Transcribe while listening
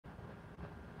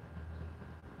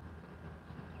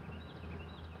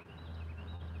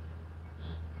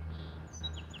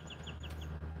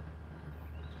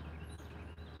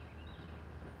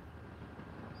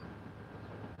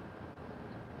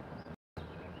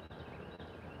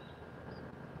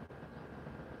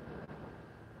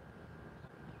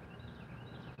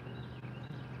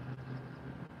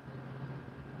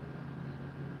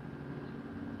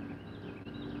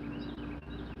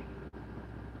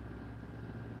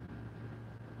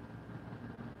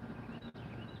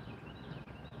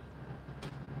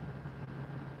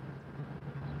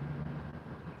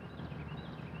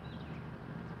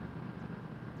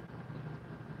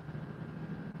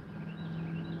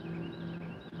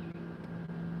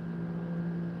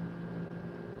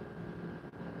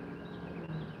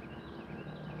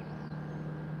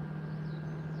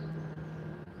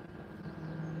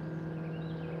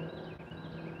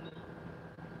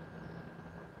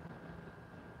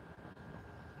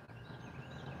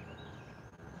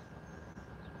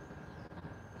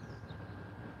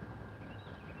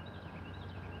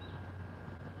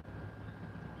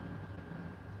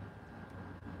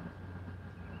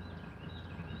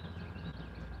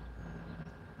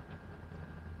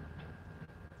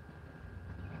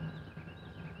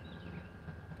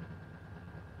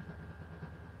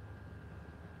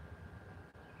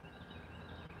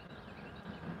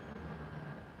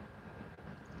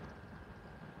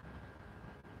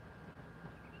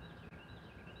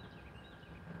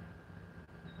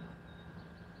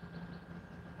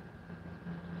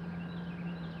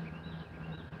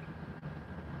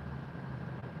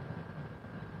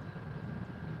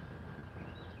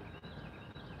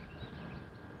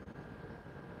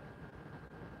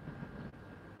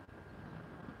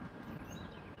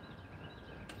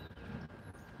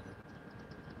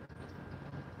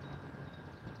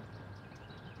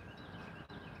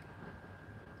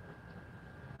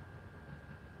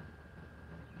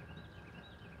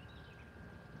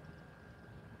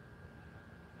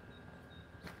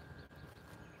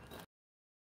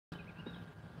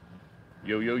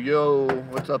Yo, yo, yo,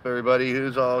 what's up, everybody?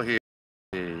 Who's all here?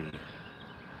 We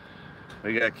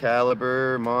got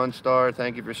Caliber, Monstar,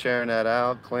 thank you for sharing that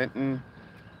out. Clinton,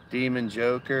 Demon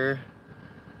Joker.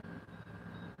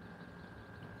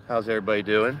 How's everybody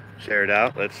doing? Share it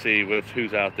out. Let's see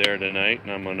who's out there tonight.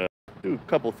 And I'm going to do a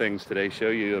couple things today,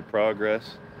 show you the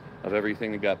progress of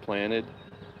everything that got planted.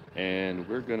 And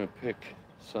we're going to pick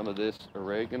some of this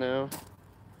oregano,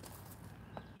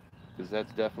 because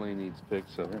that definitely needs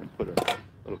picked. So we're going to put a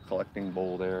little collecting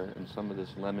bowl there, and some of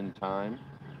this lemon thyme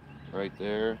right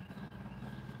there,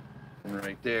 and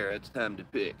right there. It's time to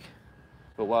pick.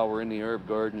 But while we're in the herb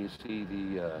garden, you see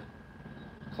the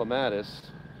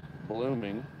clematis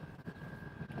blooming,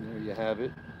 and there you have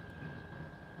it.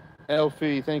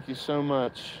 Elfie, thank you so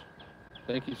much.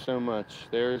 Thank you so much.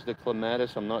 There's the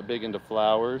clematis. I'm not big into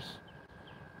flowers,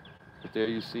 but there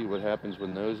you see what happens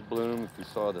when those bloom. If you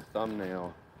saw the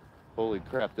thumbnail, holy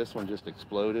crap, this one just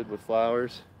exploded with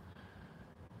flowers.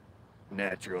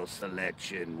 Natural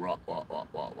selection, rah, rah, rah,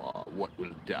 rah, rah. What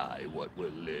will die, what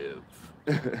will live.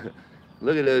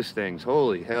 Look at those things,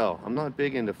 holy hell. I'm not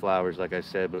big into flowers, like I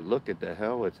said, but look at the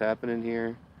hell what's happening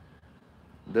here.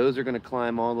 Those are gonna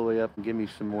climb all the way up and give me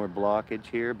some more blockage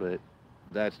here, but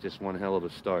that's just one hell of a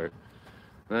start.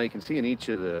 Now you can see in each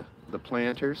of the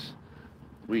planters,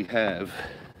 we have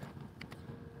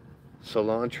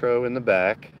cilantro in the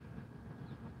back.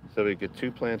 So we get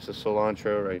 2 plants of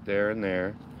cilantro right there and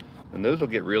there. And those will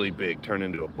get really big, turn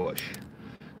into a bush.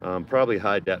 Probably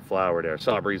hide that flower there.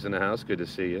 Sabri's in the house, good to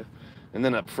see you. And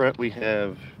then up front we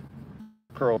have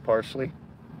pearl parsley.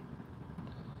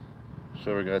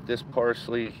 So we got this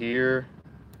parsley here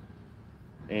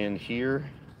and here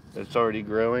that's already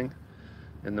growing.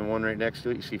 And the one right next to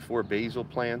it, you see 4 basil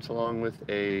plants along with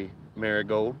a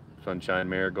marigold, sunshine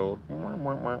marigold.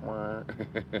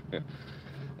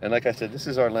 And like I said, this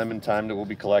is our lemon thyme that we'll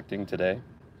be collecting today.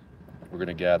 We're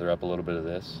gonna gather up a little bit of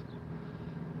this.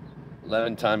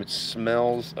 Lemon thyme, it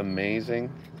smells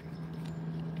amazing.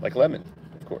 Like lemon,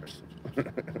 of course.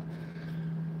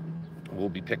 We'll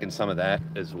be picking some of that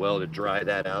as well to dry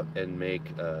that out and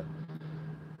make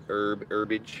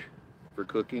herbage for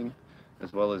cooking,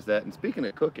 as well as that. And speaking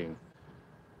of cooking,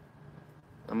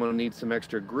 I'm gonna need some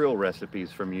extra grill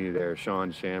recipes from you there,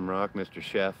 Sean Shamrock, Mr.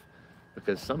 Chef,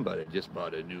 because somebody just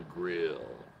bought a new grill.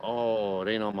 Oh, it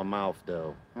ain't on my mouth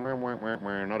though.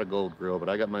 Not a gold grill, but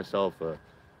I got myself a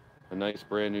nice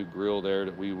brand new grill there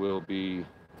that we will be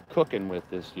cooking with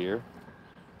this year.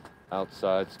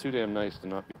 Outside, it's too damn nice to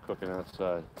not be cooking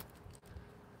outside.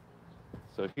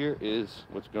 So here is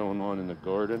what's going on in the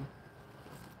garden.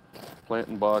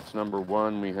 Planting box number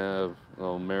 1, we have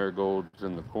little marigolds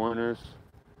in the corners.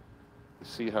 You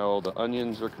see how all the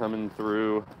onions are coming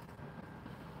through.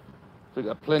 We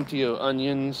got plenty of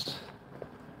onions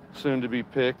soon to be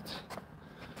picked.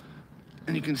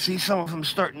 And you can see some of them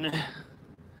starting to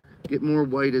get more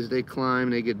white as they climb,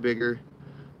 they get bigger.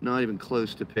 Not even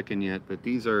close to picking yet, but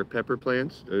these are pepper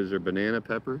plants. Those are banana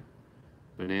pepper.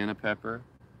 And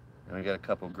we got a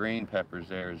couple green peppers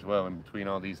there as well in between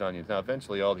all these onions. Now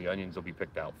eventually all the onions will be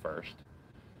picked out first,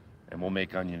 and we'll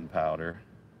make onion powder.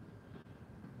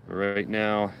 But right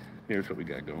now, here's what we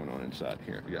got going on inside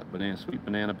here. We got sweet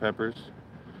banana peppers,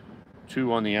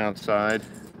 2 on the outside,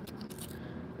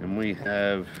 and we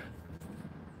have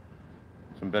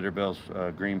some Better Bell's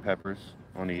green peppers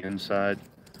on the inside.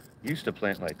 Used to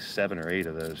plant like 7 or 8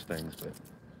 of those things, but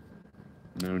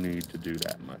no need to do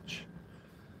that much.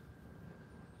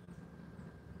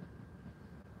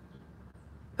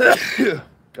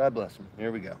 God bless them.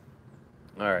 Here we go.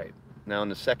 All right, now in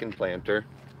the second planter,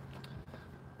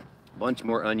 a bunch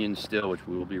more onions still, which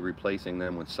we will be replacing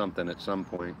them with something at some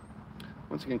point.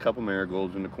 Once again, a couple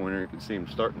marigolds in the corner. You can see them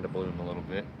starting to bloom a little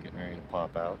bit, getting ready to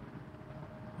pop out.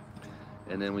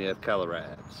 And then we have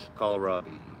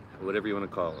kohlrabi, whatever you want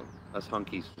to call them. Us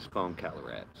hunkies just call them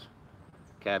kohlrabs.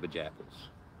 Cabbage apples,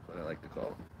 what I like to call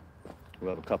them.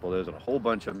 We'll have a couple of those and a whole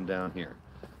bunch of them down here.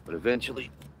 But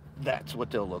eventually, that's what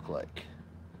they'll look like.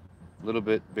 A little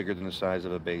bit bigger than the size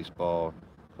of a baseball,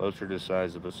 closer to the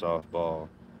size of a softball.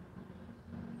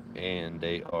 And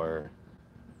they are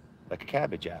like a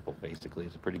cabbage apple, basically.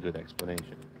 It's a pretty good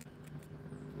explanation.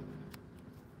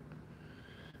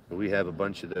 But we have a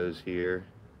bunch of those here,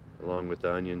 along with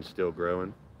the onions still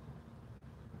growing.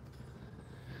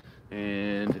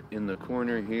 And in the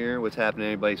corner here, what's happening?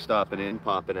 Everybody stopping in,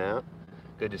 popping out.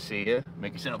 Good to see you.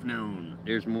 Make yourself known.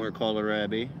 There's more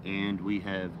kohlrabi, and we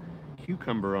have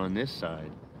cucumber on this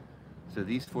side. So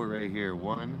these 4 right here,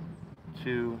 1,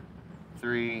 2,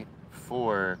 3,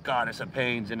 4. Goddess of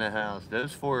pains in the house.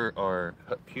 Those 4 are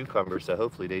cucumbers, so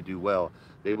hopefully they do well.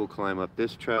 They will climb up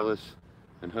this trellis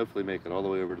and hopefully make it all the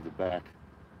way over to the back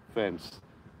fence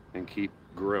and keep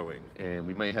growing. And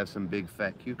we might have some big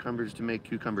fat cucumbers to make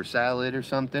cucumber salad or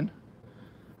something.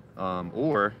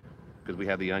 Or, because we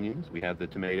have the onions, we have the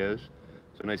tomatoes,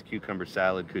 so a nice cucumber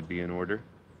salad could be in order.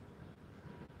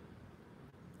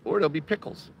 Or there'll be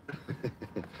pickles.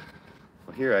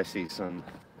 Well, here I see some.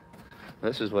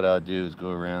 This is what I'll do, is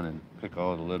go around and pick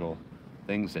all the little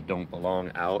things that don't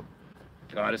belong out.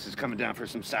 Goddess is coming down for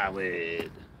some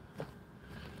salad.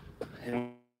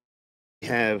 And we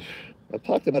have, I've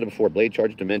talked about it before, blade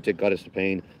charge, demented, goddess of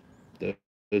pain. Those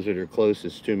that are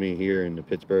closest to me here in the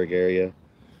Pittsburgh area.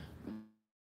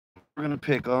 We're gonna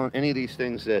pick on any of these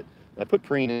things that I put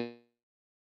preen in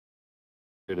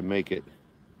here to make it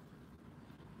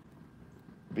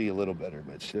be a little better,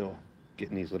 but still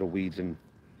getting these little weeds and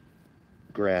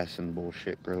grass and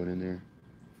bullshit growing in there.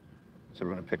 So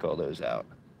we're gonna pick all those out.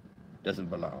 Doesn't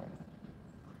belong.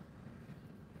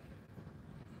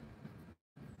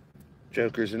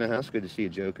 Joker's in the house. Good to see a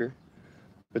Joker.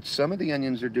 But some of the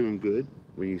onions are doing good.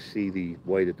 When you see the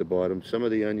white at the bottom, some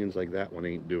of the onions like that one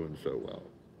ain't doing so well.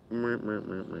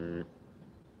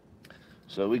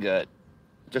 So we got,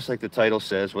 just like the title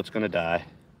says, what's gonna die.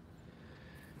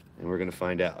 And we're gonna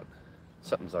find out.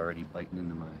 Something's already biting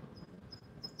into my...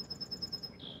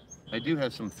 I do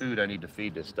have some food I need to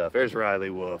feed this stuff. There's Riley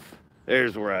Wolf.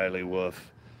 There's Riley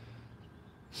Wolf.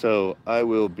 So I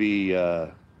will be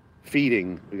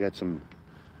feeding. We got some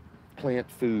plant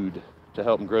food to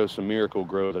help them grow, some Miracle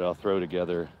Grow that I'll throw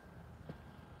together.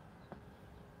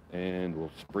 And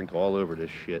we'll sprinkle all over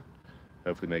this shit.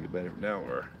 Hopefully make it better. Now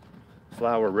our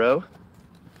flower row,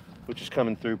 which is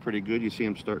coming through pretty good. You see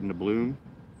them starting to bloom.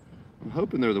 I'm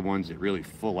hoping they're the ones that really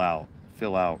fill out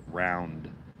round.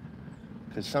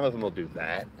 Because some of them will do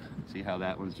that. See how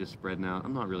that one's just spreading out?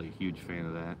 I'm not really a huge fan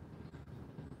of that.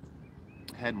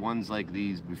 Had ones like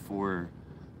these before,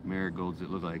 marigolds, that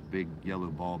looked like big yellow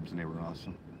bulbs, and they were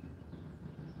awesome.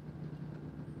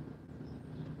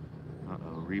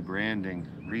 Uh-oh, rebranding.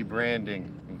 You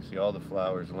can see all the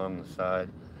flowers along the side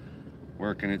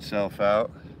working itself out.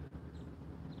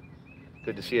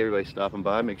 Good to see everybody stopping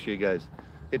by. Make sure you guys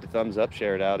hit the thumbs up,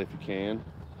 share it out if you can.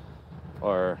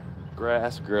 Our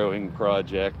grass growing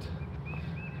project,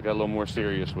 I got a little more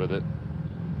serious with it.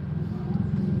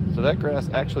 So that grass,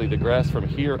 actually the grass from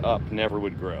here up never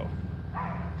would grow.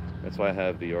 That's why I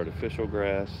have the artificial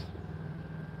grass.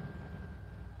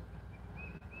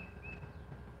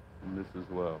 And this as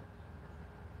well.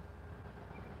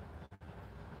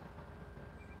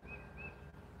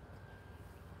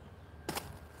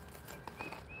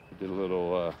 Did a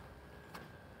little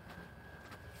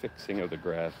fixing of the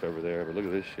grass over there, but look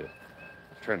at this shit.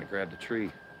 It's trying to grab the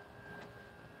tree.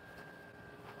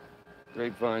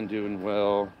 Grapevine doing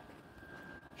well.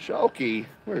 Shulky,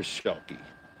 where's Shulky?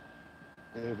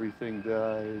 Everything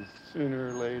dies sooner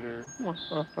or later.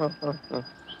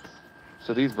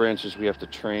 So these branches we have to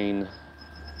train.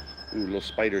 Ooh, little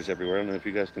spiders everywhere. I don't know if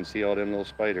you guys can see all them little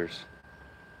spiders.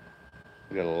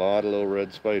 We got a lot of little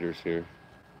red spiders here.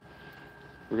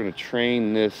 We're gonna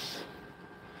train this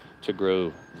to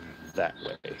grow that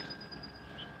way.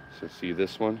 So see,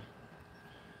 this one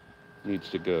needs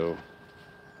to go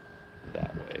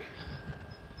that way.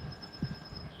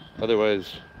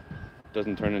 Otherwise, it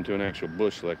doesn't turn into an actual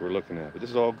bush like we're looking at. But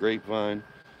this is all grapevine.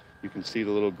 You can see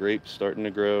the little grapes starting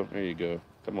to grow. There you go.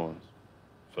 Come on.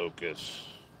 Focus.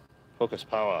 Focus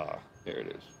power. There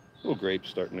it is. Little grapes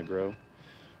starting to grow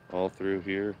all through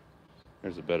here.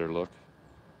 There's a better look.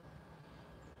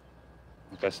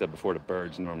 Like I said before, the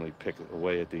birds normally pick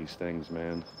away at these things,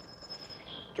 man.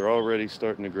 They're already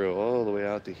starting to grow all the way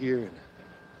out to here and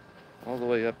all the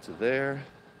way up to there.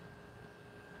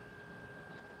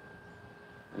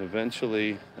 And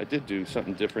eventually, I did do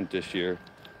something different this year.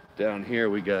 Down here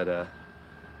we got a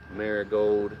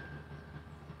marigold.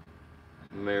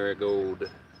 So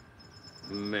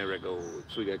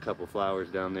we got a couple flowers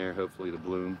down there, hopefully to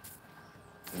bloom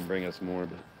and bring us more.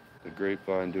 But the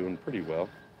grapevine doing pretty well.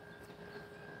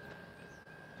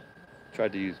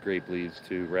 Tried to use grape leaves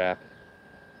to wrap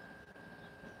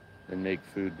and make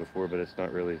food before, but it's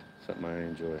not really something I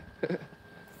enjoy.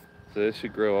 So this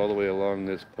should grow all the way along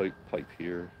this pipe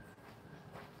here.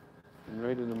 And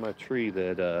right into my tree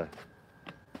that,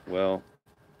 well,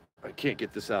 I can't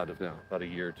get this out of now. About a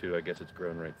year or two, I guess it's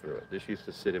grown right through it. This used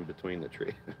to sit in between the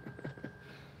tree.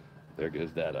 There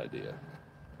goes that idea.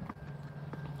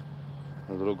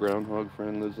 A little groundhog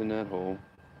friend lives in that hole.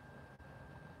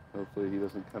 Hopefully he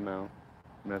doesn't come out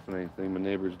messing anything. My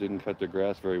neighbors didn't cut their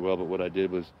grass very well, but what I did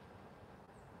was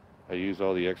I used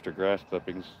all the extra grass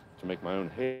clippings to make my own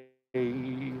hay.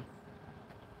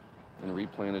 and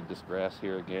replanted this grass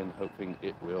here again, hoping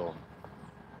it will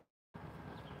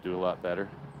do a lot better.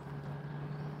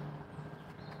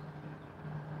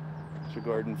 It's your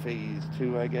garden phase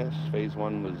 2, I guess. Phase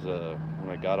 1 was when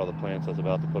I got all the plants, I was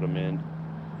about to put them in.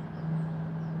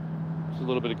 Just a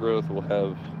little bit of growth. We'll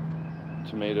have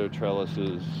tomato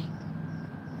trellises,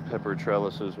 pepper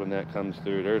trellises when that comes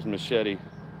through. There's Machete.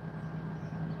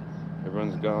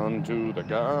 Everyone's gone to the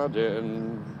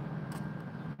garden.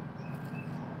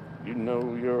 You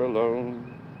know you're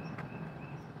alone.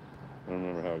 I don't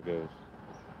remember how it goes.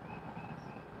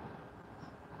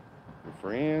 Your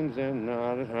friends are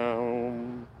not at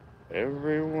home.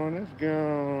 Everyone is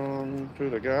gone to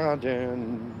the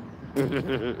garden.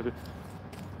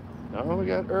 Now we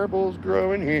got herbals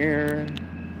growing here.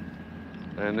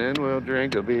 And then we'll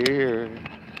drink a beer.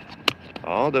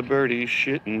 All the birdies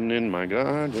shitting in my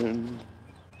garden.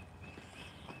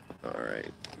 All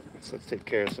right, so let's take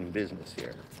care of some business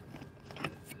here.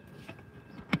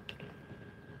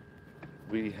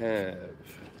 We have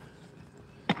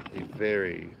a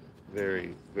very,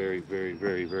 very, very, very,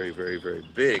 very, very, very, very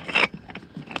big.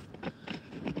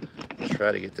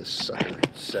 Try to get this sucker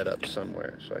set up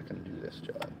somewhere so I can do this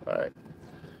job. All right.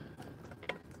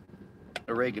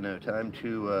 Oregano, time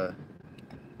to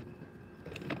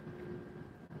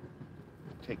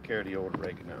take care of the old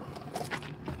oregano.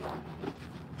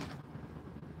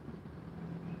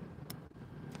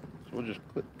 So we'll just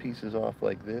clip pieces off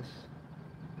like this.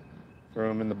 Throw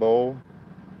them in the bowl.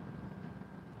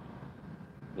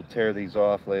 We'll tear these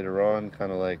off later on,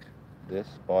 kind of like this,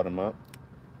 bottom up.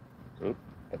 Oop,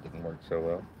 that didn't work so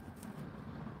well.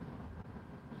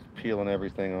 Just peeling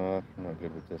everything off. I'm not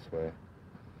good with this way.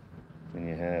 Then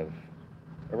you have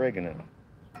oregano.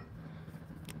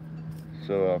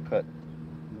 So I'll cut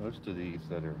most of these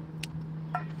that are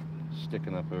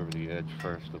sticking up over the edge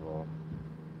first of all.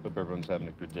 Hope everyone's having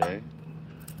a good day.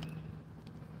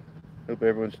 Hope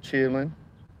everyone's chilling.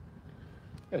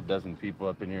 Got a dozen people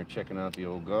up in here checking out the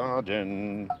old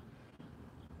garden.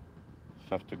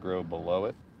 Stuff to grow below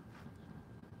it.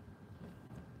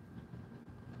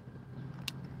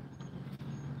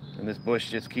 And this bush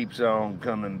just keeps on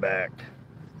coming back.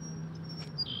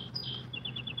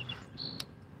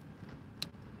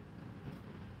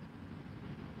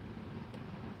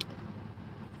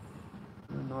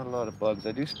 Not a lot of bugs.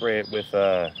 I do spray it with,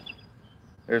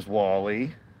 there's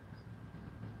Wally.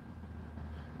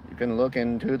 You can look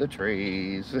into the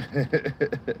trees.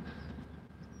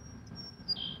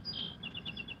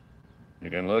 You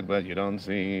can look, but you don't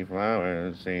see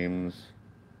flowers. Seems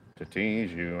to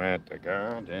tease you at the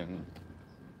garden.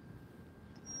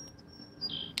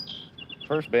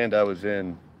 First band I was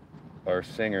in, our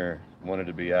singer wanted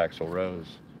to be Axl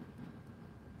Rose.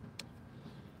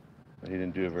 But he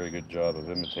didn't do a very good job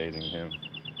of imitating him.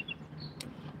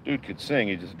 Dude could sing,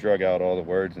 he just drug out all the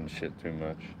words and shit too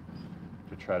much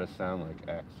to try to sound like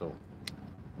Axl,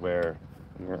 where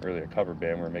we weren't really a cover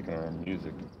band, we were making our own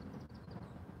music.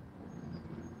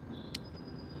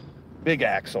 Big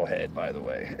Axl head, by the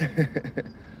way.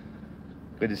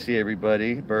 Good to see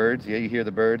everybody. Birds, yeah, you hear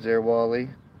the birds there, Wally?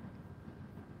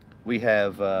 We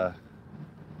have a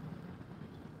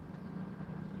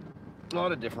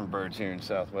lot of different birds here in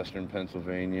southwestern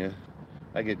Pennsylvania.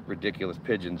 I get ridiculous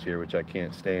pigeons here, which I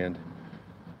can't stand.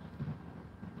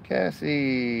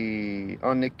 Cassie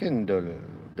on the Kindle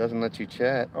doesn't let you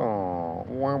chat. Oh,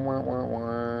 wah, wah, wah,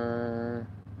 wah.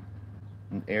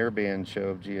 An airband show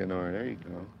of GNR. There you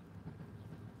go.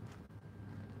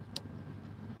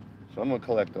 So I'm gonna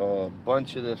collect a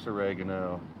bunch of this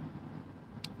oregano.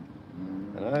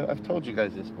 And I've told you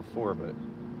guys this before, but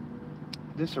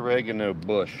this oregano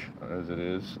bush, as it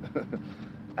is,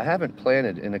 I haven't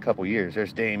planted in a couple years.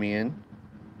 There's Damien.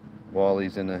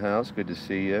 Wally's in the house. Good to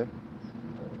see you.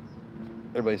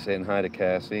 Everybody's saying hi to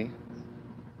Cassie.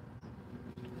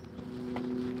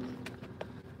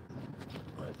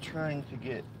 Trying to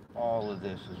get all of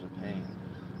this is a pain.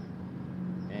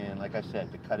 And like I said,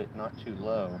 to cut it not too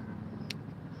low,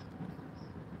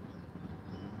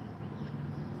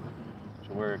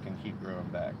 to where it can keep growing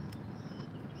back.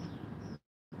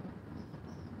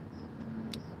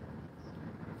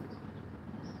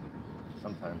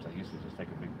 Sometimes I used to just take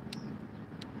a big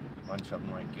bunch of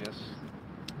them like this.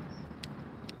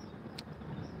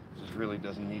 This really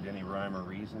doesn't need any rhyme or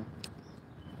reason.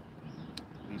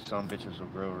 These some bitches will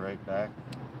grow right back.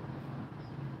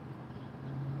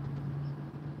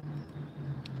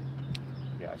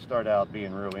 Yeah, I start out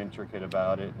being real intricate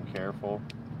about it and careful.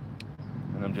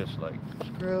 And I'm just like,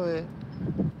 screw it.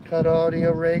 Cut all the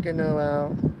oregano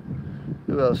out.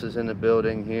 Who else is in the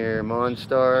building here?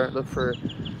 Monstar. Look for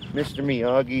Mr.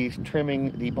 Miyagi's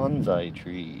trimming the bonsai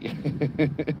tree.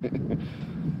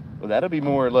 Well, that'll be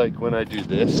more like when I do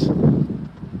this.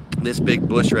 This big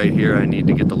bush right here, I need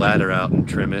to get the ladder out and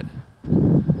trim it.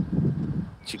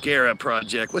 Chigera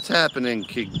project. What's happening,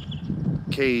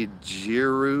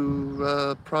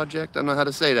 Keijiru project? I don't know how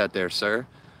to say that there, sir.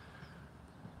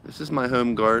 This is my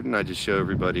home garden. I just show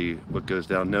everybody what goes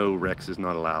down. No, Rex is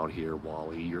not allowed here,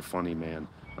 Wally. You're funny, man.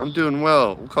 I'm doing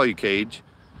well. We'll call you Cage.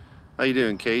 How you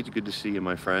doing, Cage? Good to see you,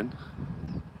 my friend.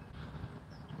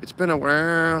 It's been a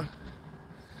while.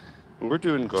 We're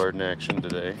doing garden action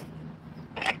today.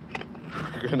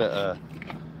 We're gonna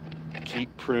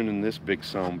keep pruning this big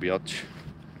son bitch.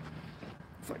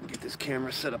 If I can get this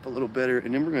camera set up a little better,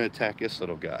 and then we're gonna attack this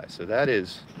little guy. So that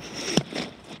is,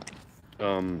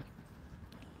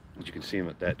 as you can see him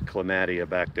at that clematia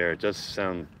back there. It does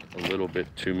sound a little bit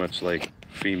too much like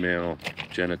female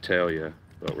genitalia,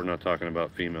 but we're not talking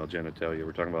about female genitalia.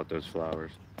 We're talking about those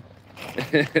flowers.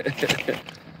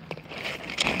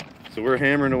 So we're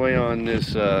hammering away on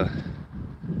this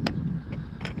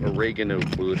oregano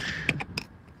bush.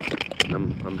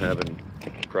 I'm having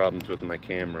problems with my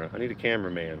camera. I need a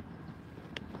cameraman.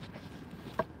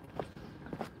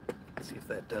 Let's see if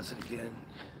that does it again.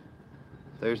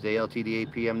 Thursday, LTD,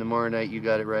 8 p.m. tomorrow night. You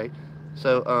got it right.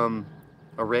 So,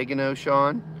 oregano,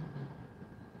 Sean.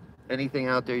 Anything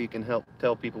out there you can help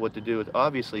tell people what to do with?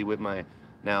 Obviously, with my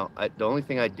the only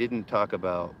thing I didn't talk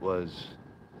about was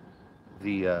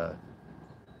the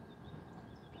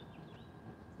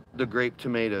grape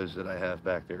tomatoes that I have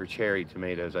back there, or cherry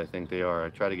tomatoes, I think they are. I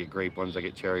try to get grape ones. I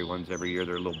get cherry ones every year.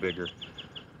 They're a little bigger.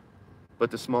 But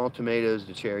the small tomatoes,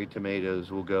 the cherry tomatoes,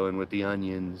 will go in with the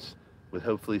onions, with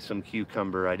hopefully some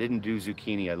cucumber. I didn't do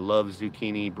zucchini. I love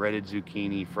zucchini, breaded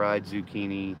zucchini, fried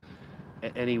zucchini.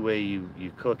 Any way you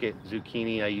cook it.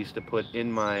 Zucchini I used to put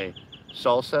in my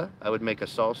salsa. I would make a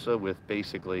salsa with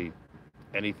basically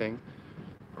anything.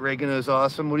 Oregano is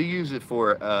awesome. What do you use it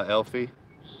for, Elfie?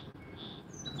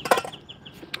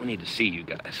 I need to see you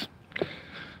guys.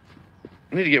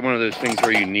 I need to get one of those things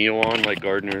where you kneel on, like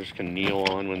gardeners can kneel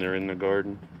on when they're in the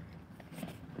garden.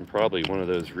 And probably one of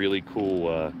those really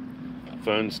cool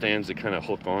phone stands that kind of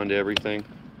hook onto everything.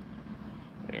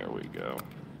 There we go.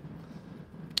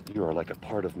 You are like a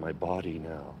part of my body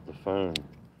now, the phone.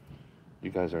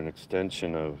 You guys are an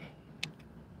extension of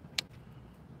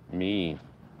me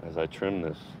as I trim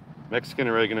this. Mexican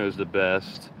oregano is the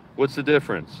best. What's the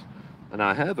difference? And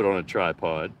I have it on a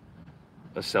tripod,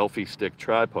 a selfie stick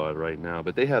tripod right now,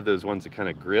 but they have those ones that kind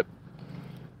of grip.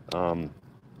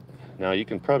 Now you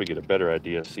can probably get a better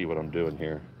idea, see what I'm doing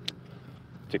here.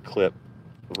 To clip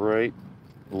right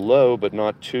low, but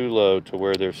not too low to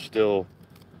where there's still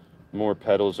more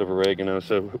petals of oregano.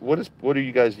 So what do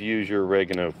you guys use your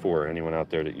oregano for? Anyone out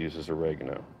there that uses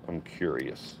oregano? I'm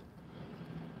curious.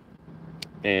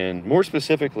 And more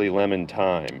specifically, lemon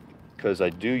thyme, because I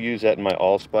do use that in my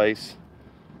allspice.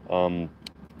 I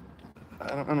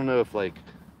don't know if, like,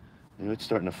 you know, it's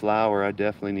starting to flower. I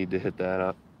definitely need to hit that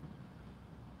up.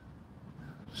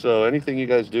 So anything you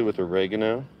guys do with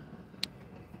oregano,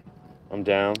 I'm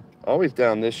down. Always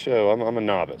down. This show, I'm a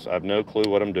novice. I have no clue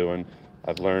what I'm doing.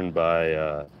 I've learned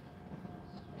by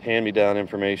hand-me-down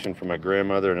information from my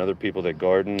grandmother and other people that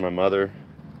garden, my mother,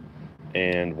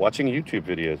 and watching YouTube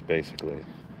videos, basically.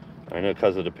 I know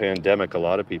because of the pandemic, a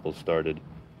lot of people started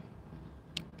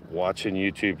watching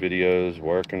YouTube videos,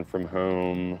 working from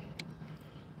home.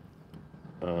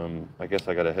 I guess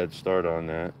I got a head start on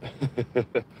that.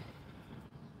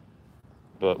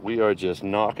 But we are just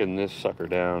knocking this sucker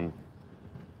down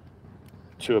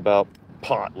to about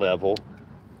pot level.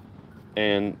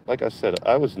 And like I said,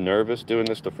 I was nervous doing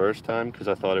this the first time because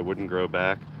I thought it wouldn't grow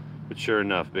back. But sure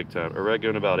enough, big time.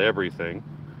 Oregano about everything.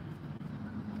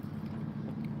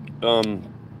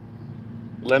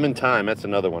 Lemon thyme, that's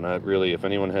another one. If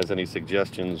anyone has any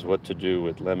suggestions what to do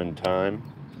with lemon thyme,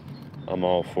 I'm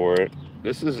all for it.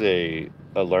 This is a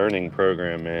learning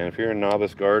program, man. If you're a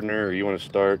novice gardener or you want to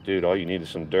start, dude, all you need is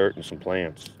some dirt and some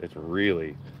plants. It's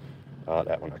really,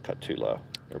 that one I cut too low.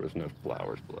 There was no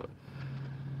flowers below.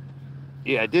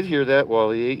 Yeah, I did hear that while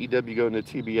the AEW going to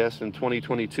TBS in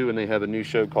 2022, and they have a new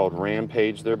show called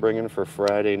Rampage they're bringing for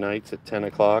Friday nights at 10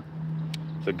 o'clock.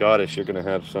 So, Goddess, you're going to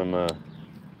have some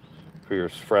for your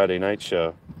Friday night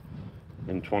show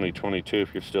in 2022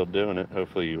 if you're still doing it.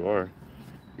 Hopefully you are.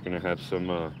 You're going to have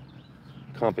some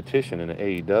competition in an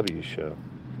AEW show.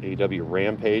 AEW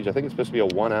Rampage. I think it's supposed to be a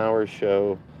 1-hour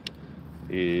show.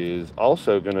 Is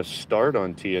also going to start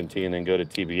on TNT and then go to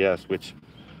TBS, which,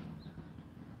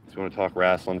 if you want to talk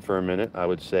wrestling for a minute, I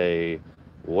would say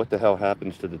What the hell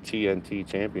happens to the TNT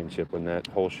championship when that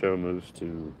whole show moves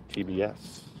to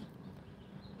TBS?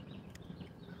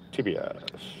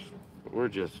 TBS. We're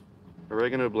just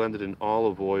oregano blended in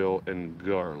olive oil and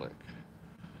garlic.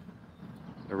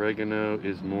 Oregano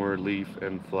is more leaf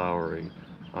and flowery.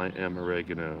 I am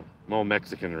oregano. Well,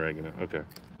 Mexican oregano. Okay.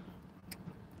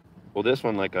 Well, this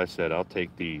one, like I said, I'll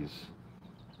take these,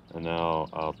 and now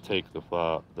I'll take the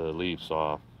leaves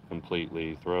off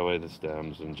completely, throw away the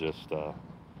stems, and just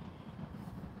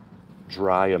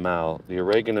dry them out. The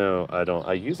oregano,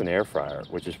 I use an air fryer,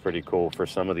 which is pretty cool for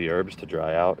some of the herbs to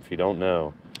dry out. If you don't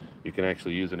know, you can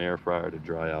actually use an air fryer to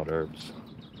dry out herbs.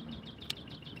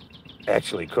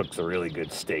 Actually cooks a really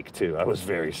good steak too. I was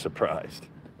very surprised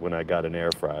when I got an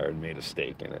air fryer and made a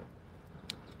steak in it.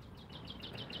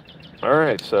 All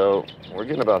right, so we're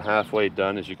getting about halfway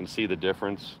done. As you can see the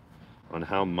difference on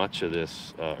how much of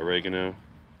this oregano.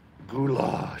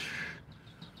 Goulash.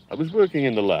 I was working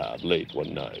in the lab late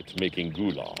one night making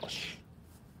goulash.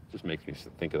 Just makes me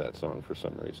think of that song for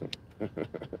some reason.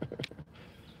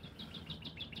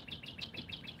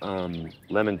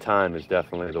 Lemon thyme is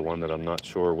definitely the one that I'm not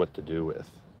sure what to do with.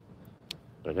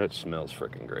 But it smells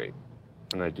freaking great.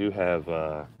 And I do have,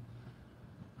 what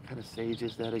kind of sage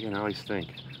is that again? I always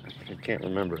think. I can't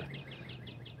remember.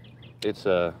 It's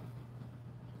a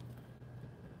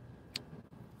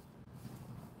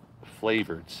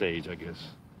flavored sage, I guess.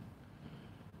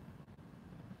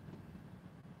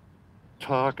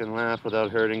 Talk and laugh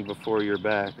without hurting before you're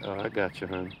back. Oh, I got you,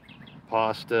 hon.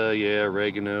 Pasta, yeah,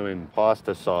 oregano and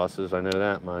pasta sauces, I know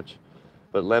that much.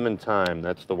 But lemon thyme,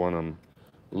 that's the one I'm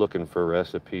looking for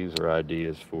recipes or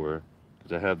ideas for.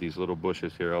 Because I have these little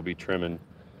bushes here I'll be trimming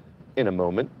in a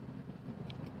moment.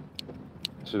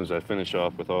 As soon as I finish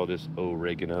off with all this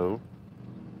oregano.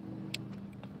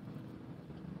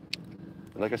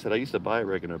 Like I said, I used to buy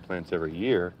oregano plants every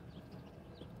year.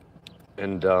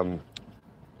 And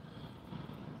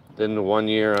then the one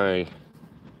year I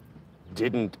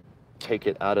didn't take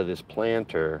it out of this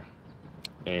planter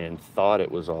and thought it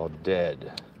was all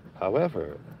dead.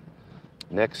 However,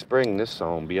 next spring, this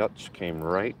biatch came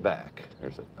right back.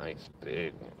 There's a nice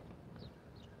big one.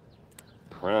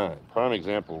 Prime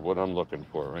example of what I'm looking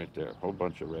for right there. A whole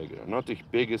bunch of oregano. Not the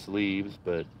biggest leaves,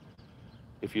 but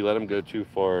if you let them go too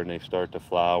far and they start to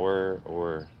flower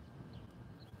or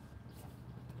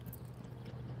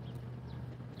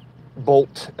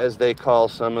bolt, as they call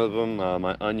some of them,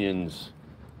 my onions,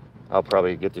 I'll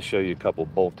probably get to show you a couple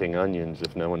bolting onions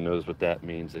if no one knows what that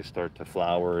means. They start to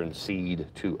flower and seed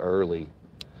too early.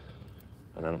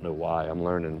 And I don't know why. I'm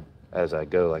learning as I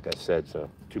go, like I said. So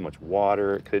too much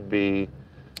water, it could be.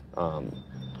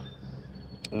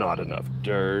 Not enough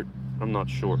dirt. I'm not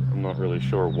sure. I'm not really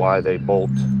sure why they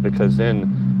bolt, because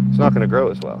then it's not going to grow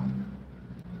as well.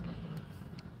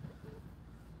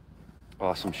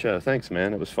 Awesome show. Thanks,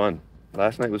 man. It was fun.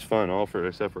 Last night was fun,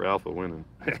 except for Alpha winning.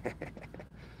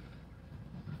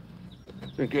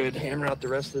 Been good. Hammer out the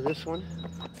rest of this one.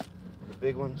 The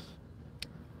big ones.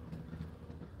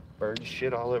 Bird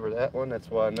shit all over that one. That's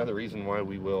why another reason why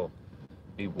we will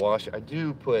be washing. I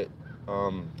do put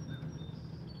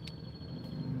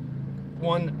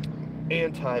one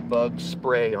anti-bug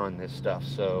spray on this stuff.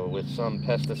 So with some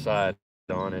pesticide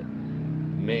on it,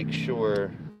 make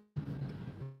sure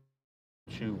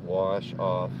to wash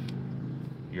off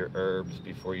your herbs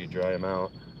before you dry them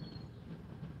out.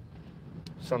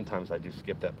 Sometimes I do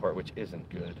skip that part, which isn't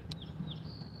good.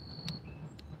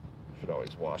 Should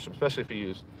always wash them, especially if you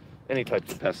use any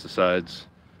types of pesticides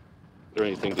or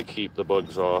anything to keep the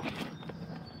bugs off.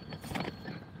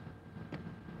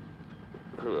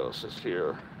 Who else is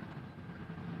here?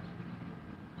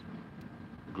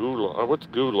 Goulash. What's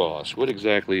goulash? What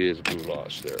exactly is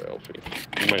goulash there, Elfie?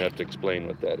 You might have to explain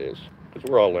what that is, because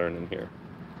we're all learning here.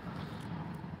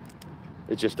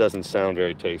 It just doesn't sound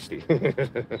very tasty.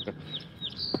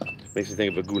 Makes you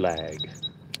think of a gulag.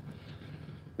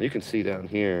 You can see down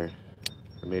here,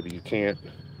 or maybe you can't.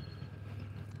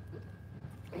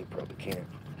 You probably can't.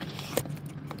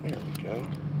 There we go.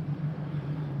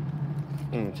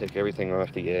 Take everything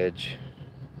off the edge.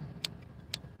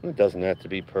 It doesn't have to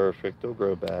be perfect. They'll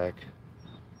grow back.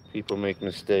 People make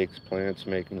mistakes. Plants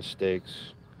make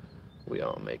mistakes. We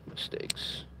all make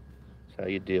mistakes. It's how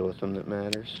you deal with them that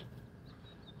matters,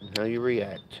 and how you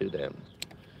react to them.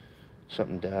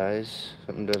 Something dies,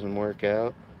 something doesn't work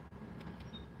out,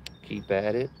 keep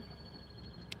at it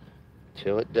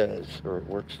till it does, or it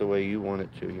works the way you want it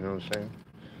to, you know what I'm saying?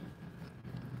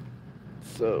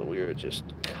 So we are just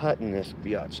cutting this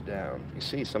biatch down. You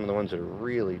see some of the ones that are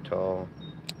really tall.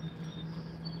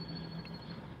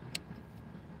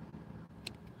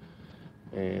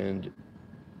 And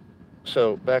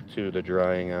So back to the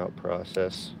drying out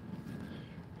process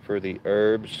for the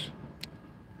herbs.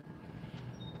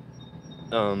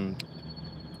 Um,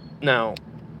 Now,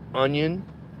 onion,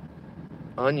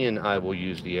 onion I will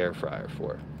use the air fryer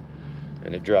for,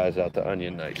 and it dries out the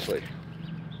onion nicely.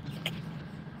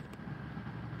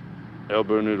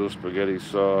 Elbow noodle, spaghetti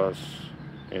sauce,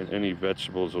 and any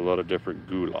vegetables, a lot of different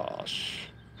goulash.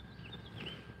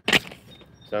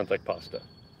 Sounds like pasta.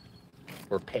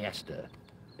 Or pasta,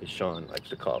 as Sean likes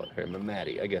to call it. Here,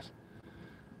 Maddie, I guess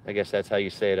that's how you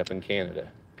say it up in Canada.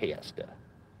 Pasta.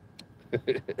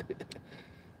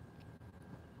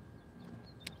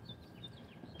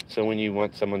 So when you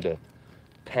want someone to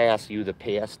pass you the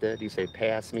pasta, do you say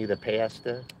pass me the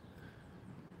pasta?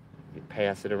 You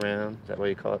pass it around? Is that what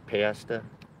you call it? Pasta?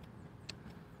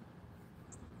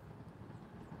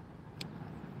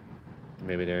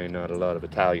 Maybe there ain't not a lot of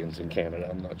Italians in Canada,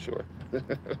 I'm not sure.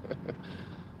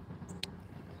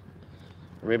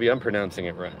 Or maybe I'm pronouncing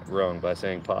it wrong by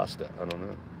saying pasta, I don't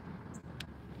know.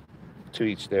 To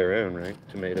each their own, right?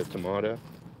 Tomato, tomato,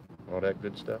 all that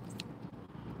good stuff.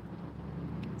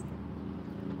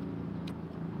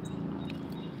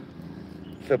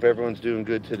 Hope everyone's doing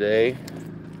good today.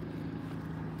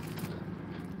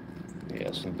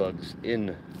 Yeah, some bugs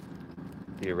in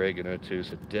the oregano too,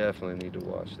 so definitely need to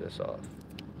wash this off.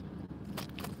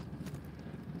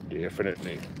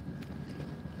 Definitely.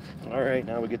 All right,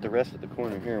 now we get the rest of the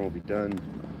corner here and we'll be done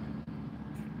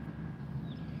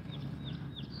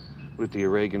with the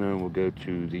oregano. We'll go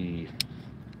to the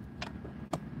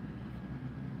I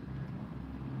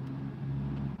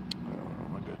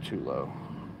don't want to go too low.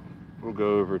 We'll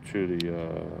go over to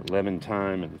the lemon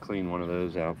thyme and clean one of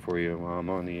those out for you while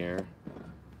I'm on the air.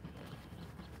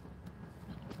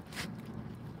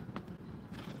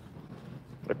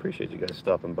 I appreciate you guys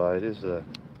stopping by. It is a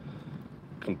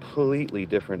completely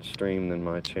different stream than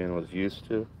my channel is used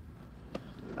to.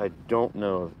 I don't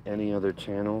know of any other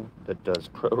channel that does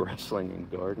pro wrestling and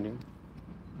gardening.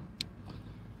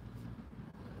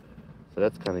 So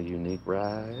that's kind of unique,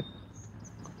 right?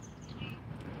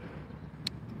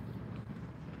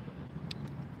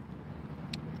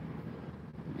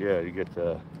 Yeah, you get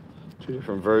two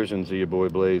different versions of your boy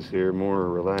Blaze here. More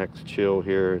relaxed, chill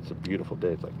here. It's a beautiful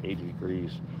day. It's like 80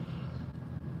 degrees.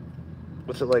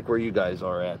 What's it like where you guys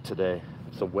are at today?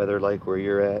 What's the weather like where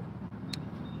you're at?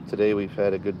 Today we've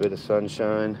had a good bit of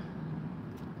sunshine.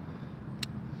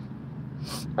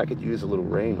 I could use a little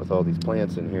rain with all these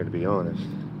plants in here, to be honest.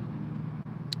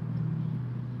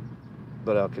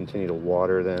 But I'll continue to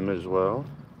water them as well.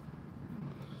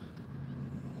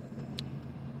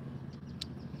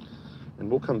 And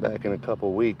we'll come back in a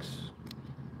couple weeks,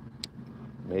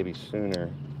 maybe sooner,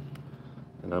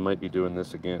 and I might be doing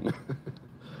this again.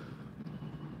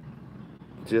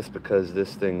 Just because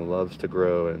this thing loves to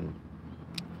grow. And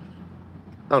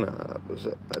I don't know,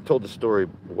 I told the story a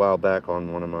while back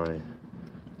on one of my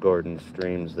garden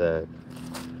streams that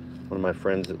one of my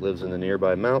friends that lives in the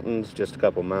nearby mountains, just a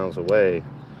couple miles away,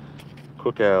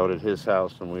 cookout at his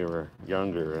house when we were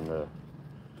younger, and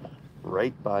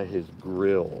right by his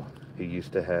grill, he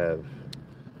used to have a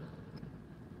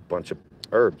bunch of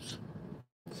herbs.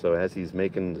 So as he's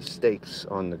making the steaks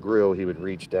on the grill, he would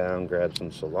reach down, grab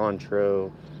some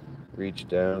cilantro, reach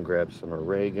down, grab some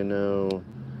oregano,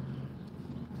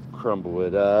 crumble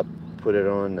it up, put it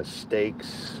on the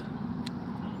steaks.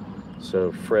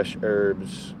 So fresh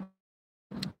herbs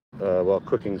while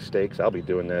cooking steaks. I'll be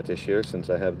doing that this year since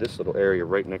I have this little area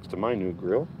right next to my new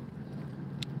grill.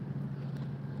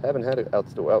 I haven't had an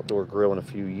outdoor grill in a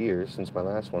few years since my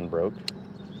last one broke.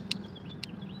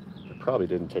 I probably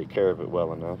didn't take care of it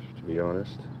well enough, to be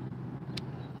honest.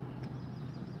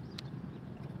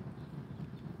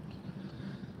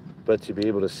 But to be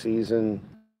able to season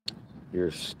your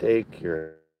steak,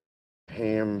 your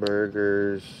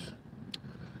hamburgers,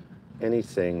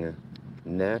 anything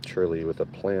naturally with a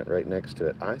plant right next to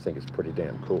it, I think is pretty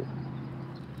damn cool.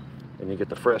 And you get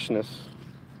the freshness,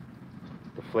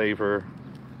 the flavor.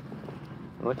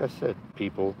 And like I said,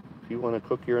 people, if you want to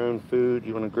cook your own food,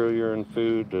 you want to grow your own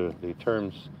food, the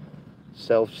terms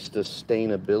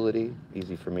self-sustainability,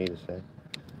 easy for me to say,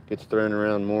 gets thrown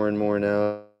around more and more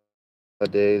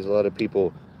nowadays. A lot of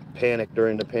people panicked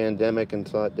during the pandemic and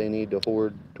thought they need to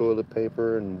hoard toilet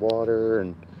paper and water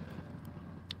and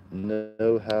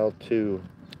know how to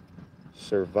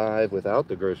survive without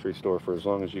the grocery store for as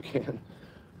long as you can.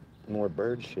 More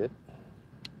bird shit.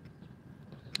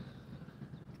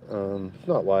 It's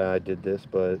not why I did this,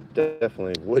 but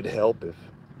definitely would help if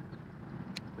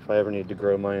I ever need to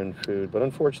grow my own food. But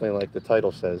unfortunately, like the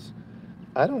title says,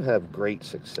 I don't have great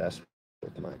success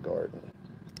with my garden.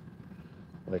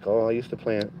 Like, oh, I used to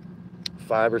plant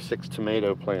 5 or 6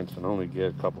 tomato plants and only get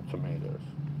a couple tomatoes.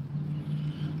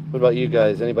 What about you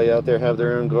guys? Anybody out there have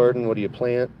their own garden? What do you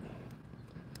plant?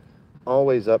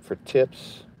 Always up for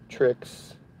tips,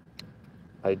 tricks,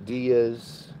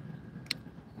 ideas,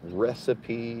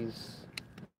 recipes,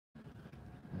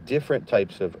 different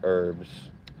types of herbs.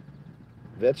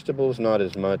 Vegetables, not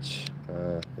as much.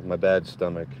 With my bad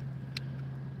stomach,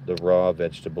 the raw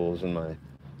vegetables and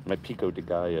my pico de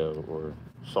gallo or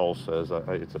salsas.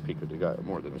 It's a pico de gallo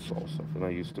more than a salsa than I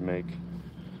used to make.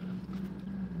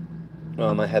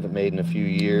 I haven't made in a few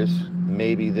years.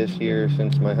 Maybe this year,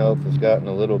 since my health has gotten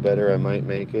a little better, I might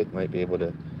make it. Might be able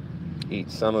to eat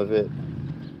some of it.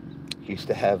 Used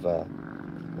to have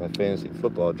my fantasy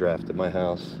football draft at my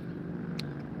house,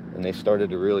 and they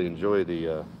started to really enjoy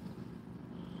the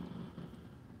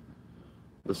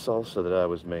salsa that I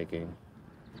was making,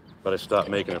 but I stopped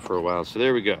making it for a while. So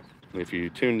there we go. If you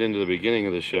tuned into the beginning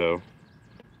of the show,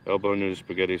 elbow noodle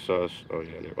spaghetti sauce. Oh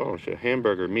yeah, oh shit,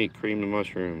 hamburger, meat, cream and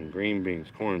mushroom, green beans,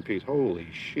 corn, peas. Holy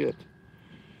shit.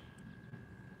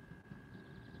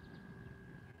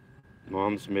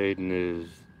 Mom's maiden is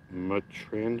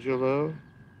Matrangelo.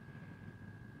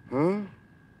 Huh?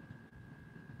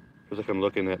 Feels like I'm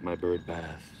looking at my bird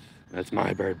bath. That's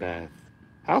my bird bath.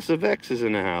 House of X is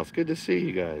in the house. Good to see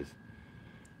you guys.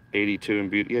 82 and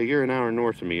beauty. Yeah, you're an hour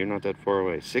north of me. You're not that far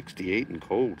away. 68 and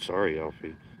cold. Sorry,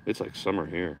 Alfie. It's like summer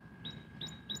here.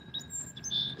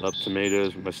 Love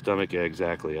tomatoes. My stomach. Yeah,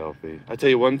 exactly, Alfie. I tell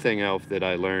you one thing, Alf, that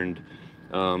I learned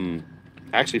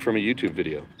actually from a YouTube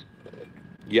video.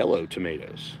 Yellow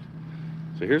tomatoes.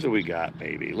 So here's what we got,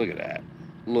 baby. Look at that.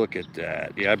 Look at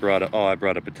that. Yeah, I brought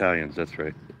up Italians. That's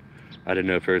right. I didn't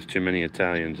know if there was too many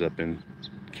Italians up in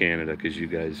Canada because you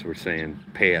guys were saying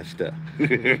pasta.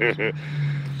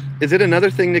 Is it another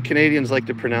thing that Canadians like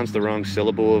to pronounce the wrong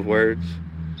syllable of words?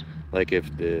 Like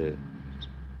if the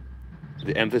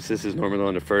emphasis is normally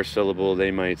on the first syllable, they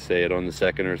might say it on the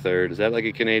second or third. Is that like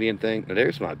a Canadian thing? Now,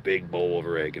 there's my big bowl of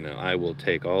oregano. I will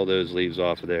take all those leaves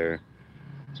off of there.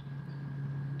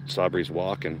 Sabri's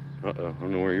walking. Uh-oh, I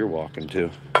don't know where you're walking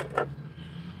to.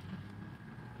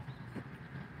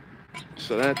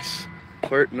 So that's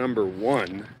part number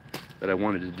 1 that I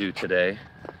wanted to do today.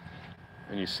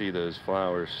 And you see those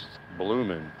flowers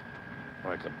blooming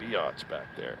like a biatch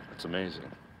back there. It's amazing.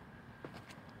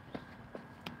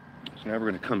 So now we're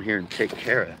going to come here and take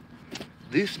care of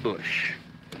this bush.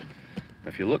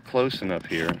 If you look close enough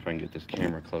here, if I can get this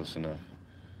camera close enough,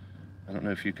 I don't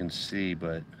know if you can see,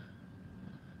 but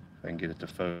if I can get it to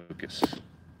focus.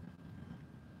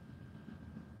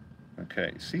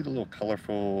 Okay, see the little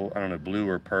colorful, I don't know, blue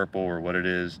or purple or what it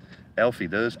is. Elfie,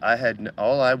 those,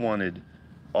 all I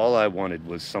wanted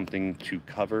was something to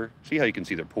cover. See how you can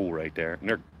see their pool right there? And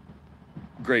they're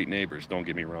great neighbors, don't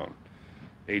get me wrong.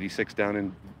 86 down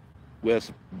in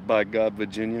West, by God,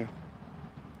 Virginia.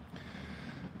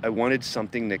 I wanted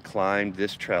something that climbed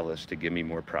this trellis to give me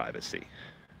more privacy.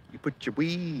 You put your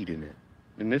weed in it,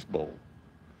 in this bowl.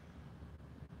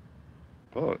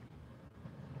 Oh,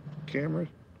 camera,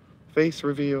 face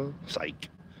reveal, psych.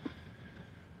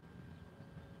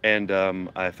 And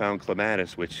I found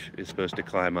clematis, which is supposed to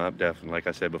climb up, definitely. Like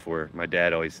I said before, my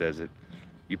dad always says it.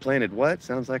 You planted what?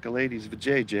 Sounds like a lady's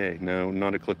vajayjay. No,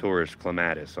 not a clitoris,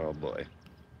 clematis, oh boy.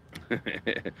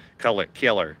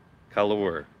 Color.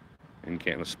 And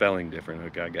can't, spelling different,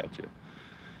 okay, I got you.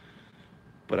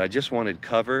 But I just wanted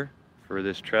cover for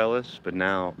this trellis, but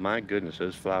now, my goodness,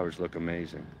 those flowers look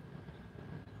amazing.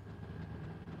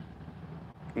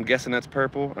 I'm guessing that's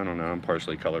purple. I don't know, I'm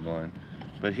partially colorblind.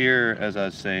 But here, as I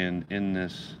was saying, in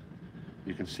this,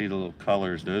 you can see the little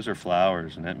colors. Those are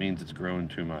flowers, and that means it's growing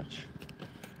too much.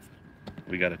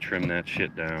 We got to trim that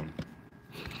shit down.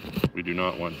 We do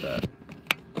not want that.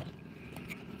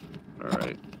 All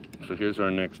right, so here's our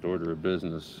next order of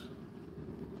business.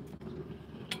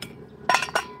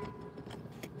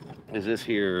 Is this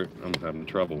here? I'm having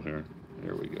trouble here.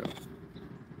 There we go.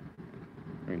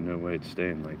 There ain't no way it's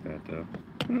staying like that, though.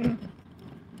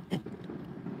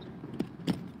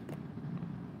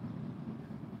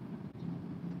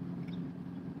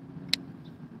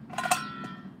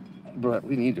 But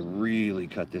we need to really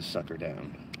cut this sucker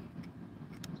down.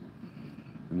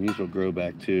 And these will grow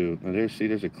back too. Now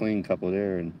there's a clean couple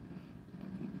there, and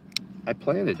I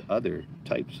planted other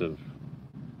types of.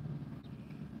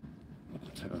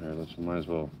 Might as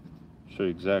well show you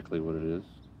exactly what it is.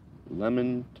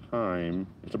 Lemon thyme.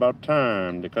 It's about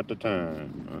time to cut the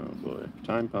thyme. Oh boy,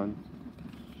 time pun.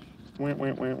 Wah,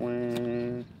 wah, wah,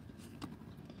 wah.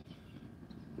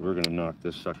 We're gonna knock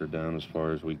this sucker down as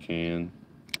far as we can.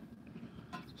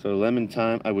 So lemon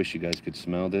thyme, I wish you guys could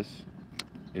smell this.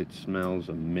 It smells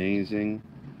amazing.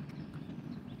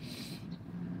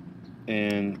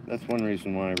 And that's one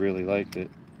reason why I really liked it.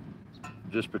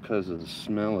 Just because of the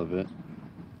smell of it.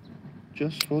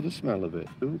 Just for the smell of it.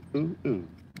 Ooh, ooh, ooh.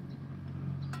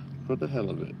 For the hell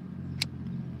of it.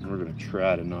 And we're going to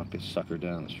try to knock this sucker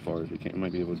down as far as we can. We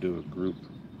might be able to do a group.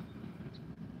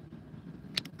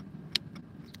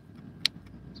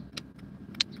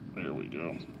 There we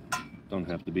go. Don't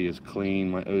have to be as clean.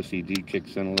 My OCD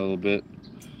kicks in a little bit.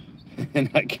 And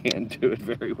I can't do it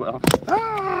very well.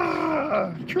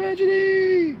 Ah!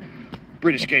 Tragedy!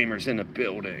 British gamers in the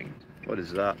building. What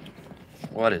is up?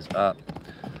 What is up?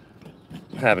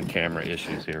 I'm having camera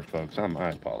issues here, folks. I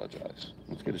apologize.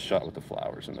 Let's get a shot with the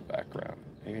flowers in the background.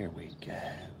 There we go.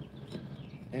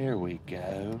 There we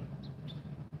go.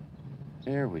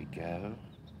 There we go.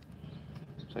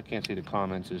 So I can't see the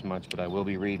comments as much, but I will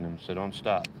be reading them, so don't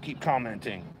stop. Keep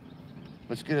commenting.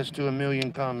 Let's get us to 1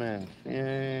 million comments.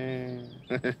 Yay.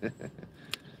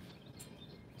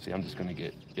 See, I'm just going to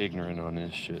get ignorant on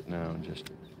this shit now and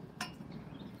just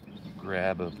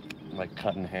grab a, like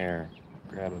cutting hair,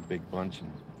 grab a big bunch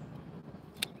and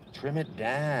trim it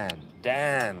down.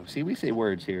 Down. See, we say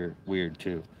words here weird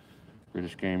too.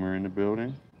 British gamer in the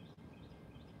building.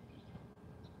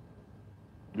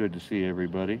 Good to see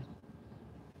everybody.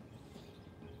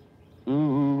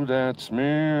 Ooh, that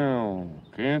smell.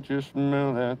 Can't you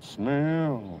smell that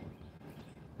smell?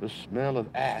 The smell of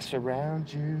ass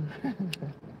around you.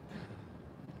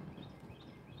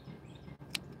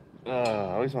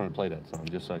 I always wanted to play that song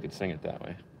just so I could sing it that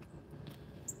way.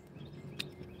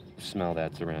 Smell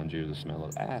that's around you, the smell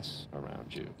of ass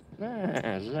around you.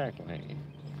 Exactly.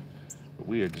 But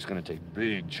we are just going to take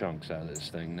big chunks out of this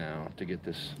thing now to get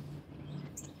this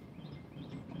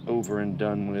over and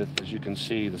done with. As you can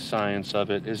see, the science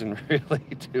of it isn't really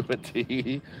to a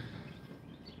T.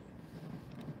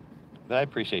 But I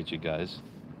appreciate you guys.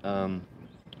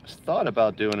 Thought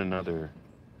about doing another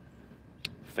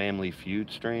Family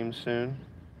Feud stream soon.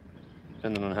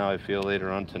 Depending on how I feel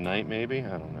later on tonight, maybe.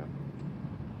 I don't know.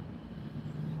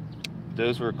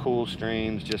 Those were cool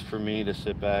streams just for me to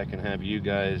sit back and have you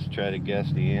guys try to guess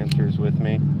the answers with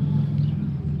me.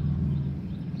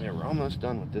 Yeah, we're almost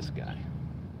done with this guy.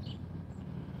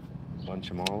 Bunch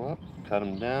them all up, cut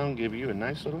them down, give you a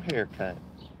nice little haircut.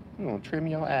 I'm gonna trim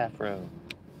your afro.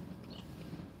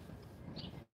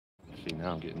 See,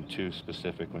 now I'm getting too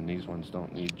specific when these ones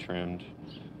don't need trimmed.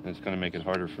 And it's gonna make it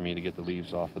harder for me to get the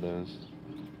leaves off of those.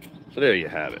 So there you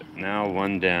have it. Now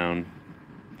one down.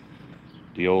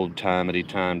 The old timey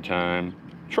time.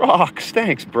 Trox,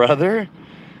 thanks, brother.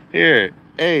 Here,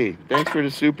 hey, thanks for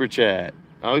the super chat.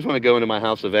 I always want to go into my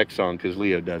House of X song because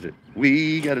Leo does it.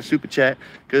 We got a super chat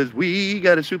because we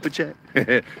got a super chat.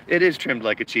 It is trimmed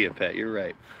like a chia pet, you're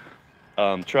right.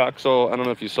 Troxel, I don't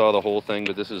know if you saw the whole thing,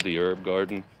 but this is the herb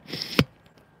garden.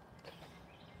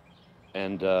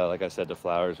 And like I said, the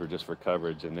flowers were just for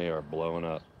coverage and they are blowing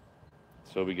up.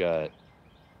 So we got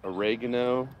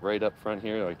oregano right up front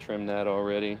here. I trimmed that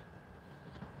already.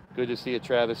 Good to see you,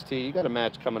 Travis T. You got a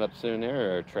match coming up soon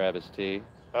there, or Travis T.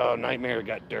 Oh, Nightmare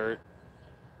got dirt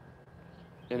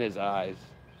in his eyes.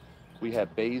 We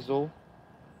have basil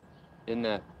in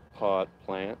that pot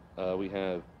plant. We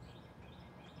have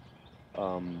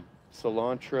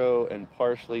cilantro and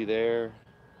parsley there.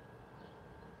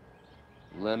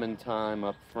 Lemon thyme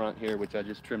up front here, which I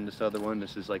just trimmed this other one.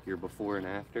 This is like your before and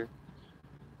after.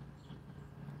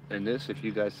 And this, if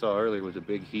you guys saw earlier, was a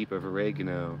big heap of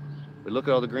oregano. But look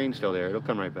at all the green still there. It'll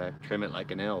come right back. Trim it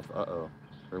like an elf. Uh-oh.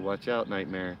 Or watch out,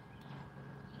 Nightmare.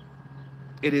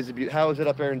 It is a beautiful. How is it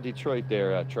up there in Detroit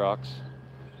there, Trox?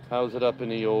 How is it up in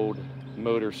the old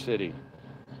Motor City?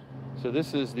 So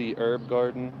this is the herb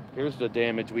garden. Here's the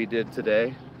damage we did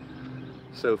today.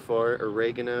 So far,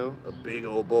 oregano, a big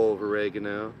old bowl of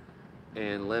oregano,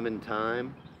 and lemon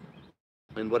thyme.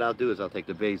 And what I'll do is I'll take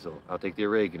the basil, I'll take the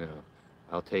oregano,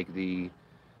 I'll take the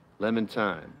lemon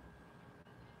thyme,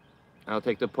 I'll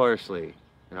take the parsley,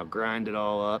 and I'll grind it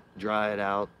all up, dry it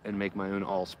out, and make my own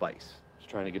allspice. Just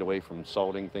trying to get away from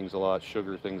salting things a lot,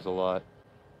 sugar things a lot.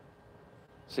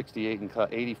 68 and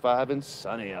 85 and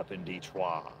sunny up in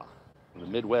Detroit. The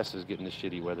Midwest is getting the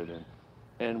shitty weather then.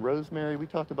 And rosemary, we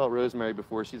talked about rosemary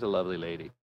before. She's a lovely lady.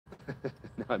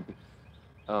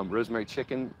 Rosemary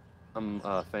chicken, I'm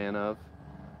a fan of.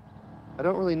 I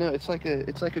don't really know. It's like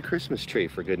a Christmas tree,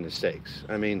 for goodness sakes.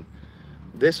 I mean,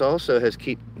 this also has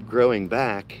keep growing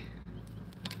back.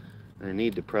 I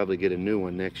need to probably get a new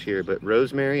one next year. But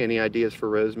rosemary, any ideas for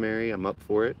rosemary? I'm up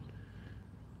for it.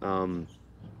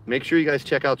 Make sure you guys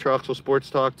check out Troxel Sports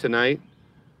Talk tonight.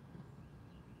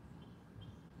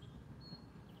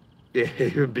 Yeah,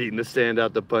 you're beating the stand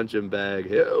out the punching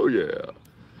bag. Hell yeah.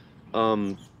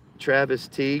 Travis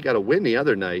T. Got a win the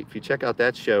other night. If you check out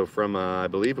that show from, I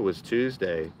believe it was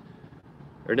Tuesday.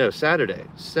 Or no, Saturday.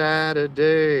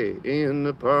 Saturday in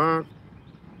the park.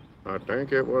 I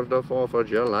think it was the 4th of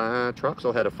July.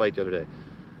 Troxel had a fight the other day.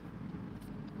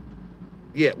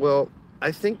 Yeah, well,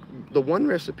 I think the one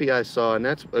recipe I saw, and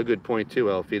that's a good point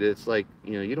too, Elfie, that it's like,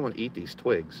 you know, you don't want to eat these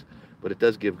twigs, but it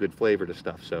does give good flavor to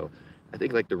stuff. So I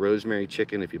think like the rosemary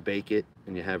chicken, if you bake it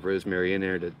and you have rosemary in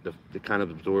there, that kind of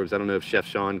absorbs. I don't know if Chef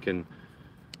Sean can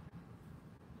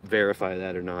verify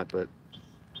that or not, but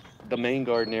the main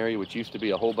garden area, which used to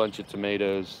be a whole bunch of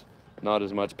tomatoes, not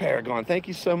as much. Paragon, thank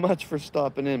you so much for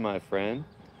stopping in, my friend.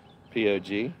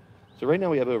 POG. So right now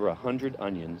we have over 100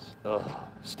 onions. Ugh,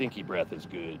 stinky breath is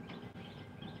good.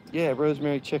 Yeah,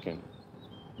 rosemary chicken.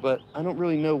 But I don't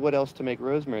really know what else to make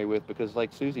rosemary with because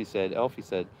like Susie said, Elfie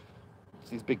said, it's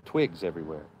these big twigs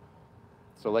everywhere.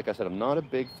 So like I said, I'm not a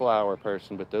big flower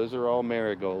person, but those are all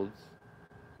marigolds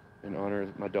in honor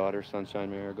of my daughter, Sunshine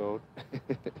Marigold.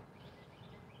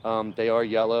 They are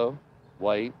yellow,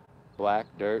 white, black,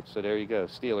 dirt, so there you go.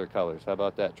 Steeler colors. How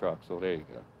about that, Troxel? There you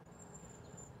go.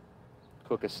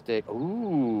 Cook a steak.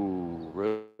 Ooh,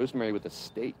 rosemary with a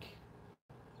steak.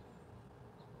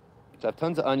 So I have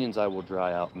tons of onions I will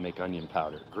dry out and make onion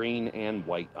powder. Green and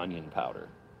white onion powder.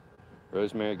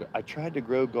 Rosemary. I tried to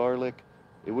grow garlic.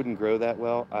 It wouldn't grow that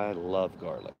well. I love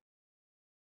garlic.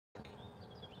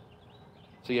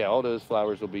 So yeah, all those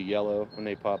flowers will be yellow when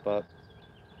they pop up.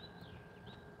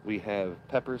 We have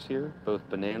peppers here, both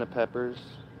banana peppers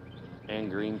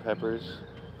and green peppers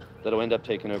that'll end up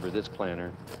taking over this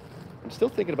planter. I'm still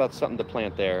thinking about something to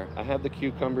plant there. I have the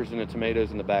cucumbers and the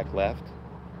tomatoes in the back left.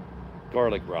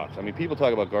 Garlic rocks. I mean, people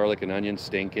talk about garlic and onion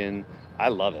stinking. I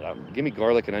love it. Give me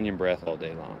garlic and onion breath all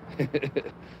day long.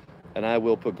 And I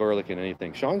will put garlic in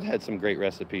anything. Sean's had some great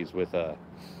recipes with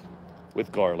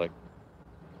garlic.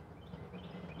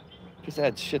 Just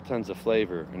adds shit tons of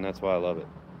flavor, and that's why I love it.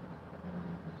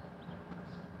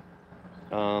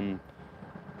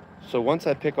 So once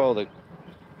I pick all the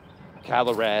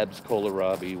kohlrabi,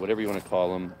 kohlrabi, whatever you want to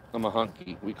call them, I'm a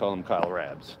hunky. We call them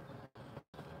kohlrabs.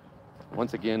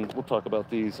 Once again, we'll talk about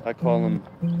these. I call them,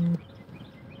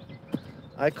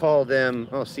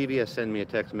 oh, CVS send me a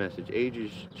text message.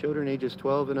 Children ages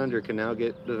 12 and under can now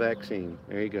get the vaccine.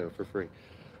 There you go, for free.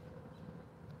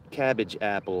 Cabbage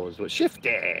apple is what,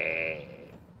 shifty.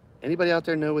 Anybody out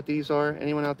there know what these are?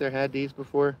 Anyone out there had these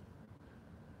before?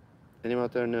 Anyone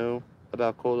out there know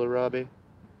about kohlrabi?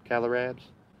 Kohlrabs?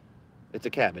 It's a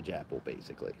cabbage apple,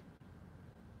 basically.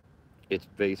 It's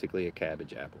basically a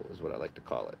cabbage apple, is what I like to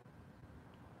call it.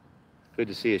 Good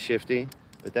to see a shifty,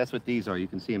 but that's what these are. You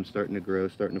can see them starting to grow,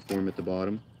 starting to form at the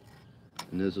bottom.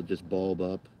 And those will just bulb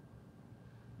up.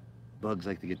 Bugs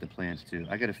like to get the plants too.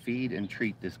 I gotta feed and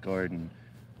treat this garden,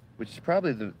 which is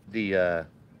probably the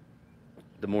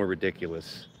more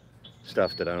ridiculous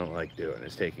stuff that I don't like doing,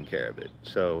 is taking care of it.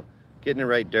 So getting the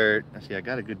right dirt. I see I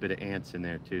got a good bit of ants in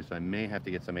there too, so I may have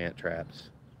to get some ant traps.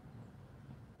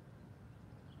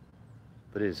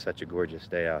 But it is such a gorgeous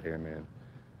day out here, man.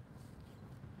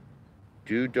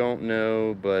 Don't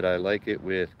know, but I like it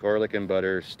with garlic and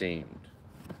butter steamed.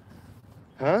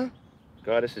 Huh?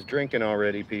 Goddess is drinking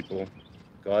already, people.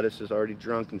 Goddess is already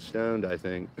drunk and stoned, I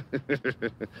think.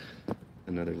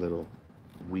 Another little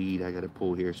weed I gotta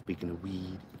pull here. Speaking of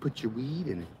weed, put your weed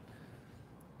in it.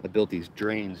 I built these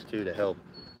drains too to help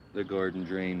the garden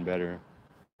drain better.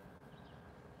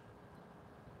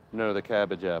 No, the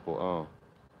cabbage apple. Oh,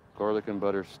 garlic and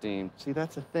butter steamed. See,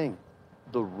 that's the thing.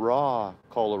 The raw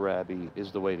kohlrabi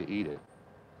is the way to eat it,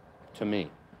 to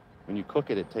me. When you cook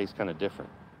it, it tastes kind of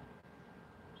different.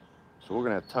 So we're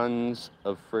gonna have tons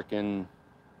of frickin'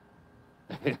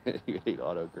 you hate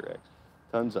autocorrect.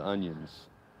 Tons of onions.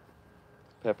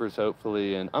 Peppers,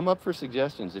 hopefully, and I'm up for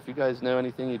suggestions. If you guys know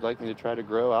anything you'd like me to try to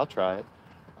grow, I'll try it.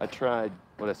 I tried,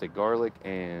 garlic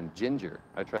and ginger.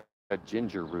 I tried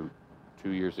ginger root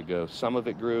 2 years ago. Some of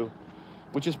it grew,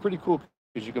 which is pretty cool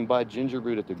because you can buy ginger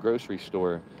root at the grocery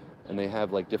store and they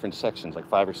have like different sections, like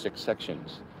 5 or 6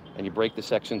 sections. And you break the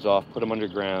sections off, put them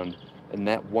underground, and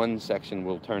that one section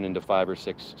will turn into 5 or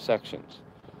 6 sections.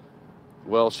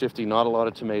 Well, Shifty, not a lot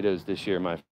of tomatoes this year,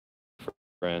 my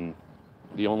friend.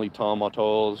 The only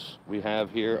tomatoes we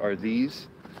have here are these.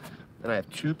 And I have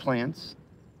 2 plants.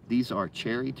 These are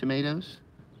cherry tomatoes.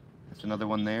 That's another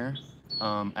one there.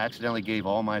 I accidentally gave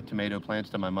all my tomato plants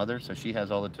to my mother, so she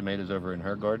has all the tomatoes over in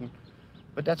her garden.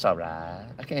 But that's all right.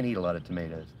 I can't eat a lot of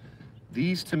tomatoes.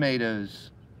 These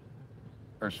tomatoes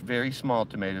are very small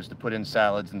tomatoes to put in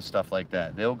salads and stuff like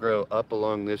that. They'll grow up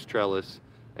along this trellis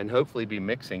and hopefully be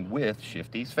mixing with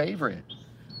Shifty's favorite.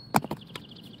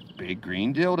 Big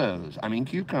green dildos. I mean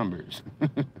cucumbers.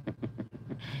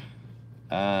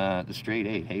 The straight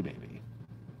 8, hey baby.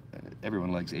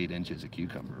 Everyone likes 8 inches of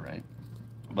cucumber, right?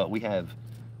 But we have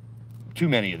too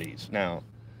many of these. Now,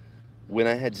 when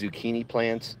I had zucchini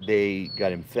plants, they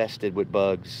got infested with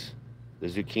bugs. The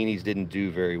zucchinis didn't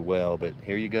do very well, but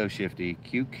here you go, Shifty.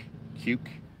 Cuke.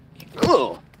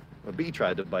 Oh, a bee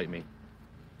tried to bite me.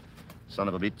 Son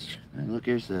of a bitch. And look,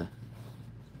 here's a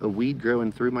weed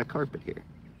growing through my carpet here.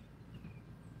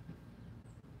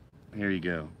 Here you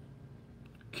go.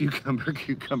 Cucumber.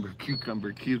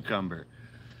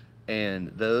 And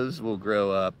those will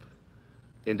grow up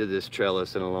into this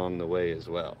trellis and along the way as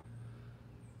well.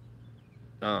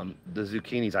 The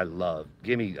zucchinis I love.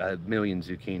 Give me a million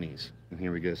zucchinis. And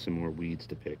here we go, some more weeds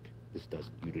to pick.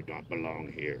 You do not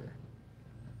belong here.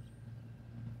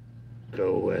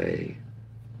 Go away.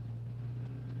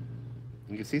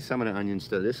 You can see some of the onions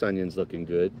still. This onion's looking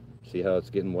good. See how it's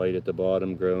getting white at the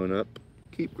bottom, growing up?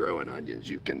 Keep growing onions,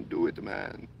 you can do it,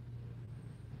 man.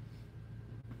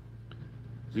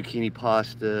 Zucchini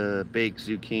pasta, baked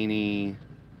zucchini,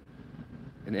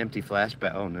 an empty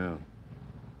flashback. Oh no.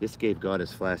 This gave God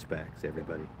his flashbacks,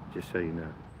 everybody, just so you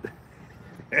know.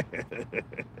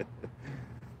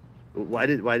 Why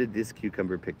did this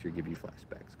cucumber picture give you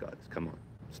flashbacks, God? Come on,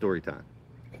 story time.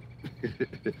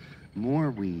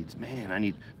 More weeds, man. I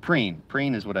need preen.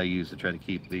 Preen is what I use to try to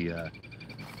keep the.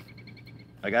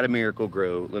 I got a Miracle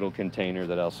Grow little container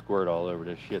that I'll squirt all over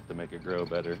this shit to make it grow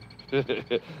better.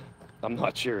 I'm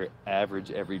not your average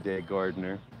everyday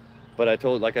gardener, but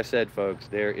like I said, folks,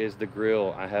 there is the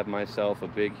grill. I have myself a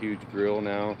big, huge grill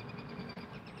now.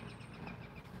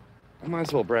 I might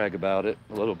as well brag about it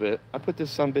a little bit. I put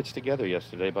this sumbitch together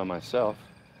yesterday by myself,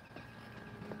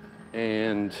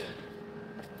 and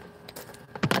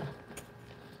it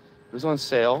was on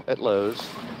sale at Lowe's.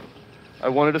 I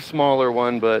wanted a smaller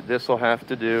one, but this will have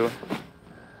to do.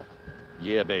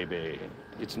 Yeah, baby.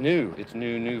 It's new. It's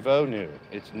nouveau.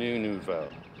 It's nouveau.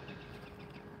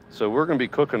 So we're going to be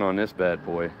cooking on this bad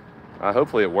boy.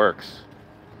 Hopefully it works.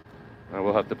 I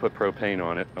will have to put propane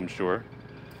on it, I'm sure.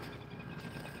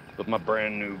 But my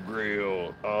brand new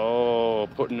grill. Oh,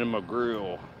 putting in my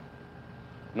grill.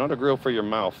 Not a grill for your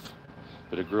mouth,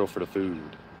 but a grill for the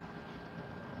food.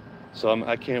 So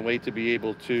I can't wait to be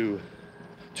able to.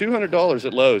 $200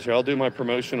 at Lowe's. Here, I'll do my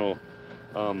promotional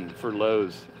for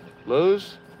Lowe's.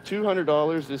 Lowe's,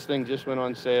 $200. This thing just went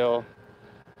on sale.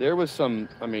 There was some,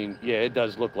 I mean, yeah, it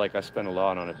does look like I spent a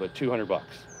lot on it, but $200.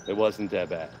 It wasn't that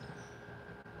bad.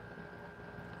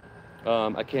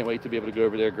 I can't wait to be able to go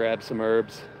over there, grab some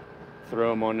herbs, throw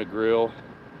them on the grill.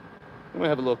 I'm gonna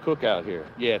have a little cookout here.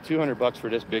 Yeah, $200 for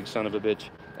this big son of a bitch.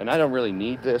 And I don't really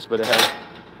need this, but it has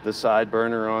the side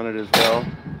burner on it as well.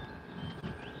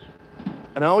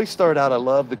 And I always start out, I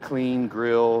love the clean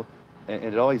grill, and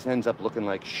it always ends up looking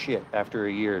like shit after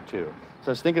a year or two. So I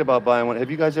was thinking about buying one. Have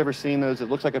you guys ever seen those? It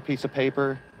looks like a piece of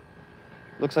paper.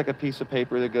 Looks like a piece of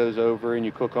paper that goes over and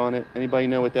you cook on it. Anybody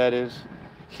know what that is?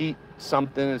 Heat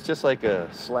something. It's just like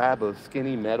a slab of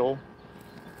skinny metal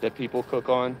that people cook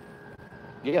on.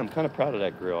 Yeah, I'm kind of proud of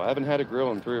that grill. I haven't had a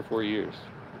grill in 3 or 4 years.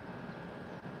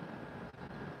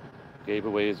 Gave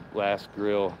away his last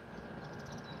grill.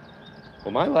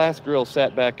 Well, my last grill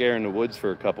sat back there in the woods for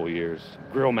a couple years.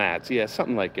 Grill mats, yeah,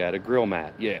 something like that, a grill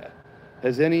mat, yeah.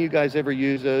 Has any of you guys ever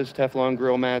used those Teflon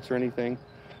grill mats or anything?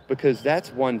 Because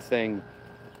that's one thing,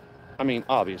 I mean,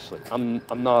 obviously, I'm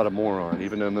not a moron,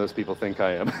 even though most people think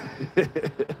I am.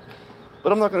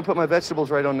 But I'm not gonna put my vegetables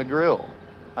right on the grill.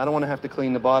 I don't wanna have to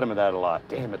clean the bottom of that a lot.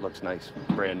 Damn, it looks nice,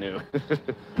 brand new.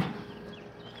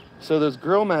 So those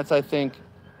grill mats, I think,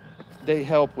 they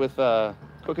help with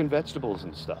cooking vegetables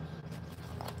and stuff.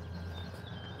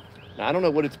 Now, I don't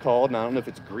know what it's called, and I don't know if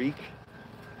it's Greek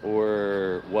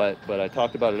or what, but I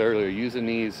talked about it earlier, using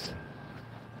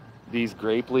these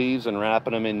grape leaves and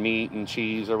wrapping them in meat and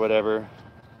cheese or whatever.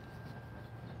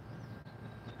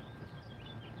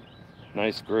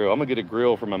 Nice grill. I'm gonna get a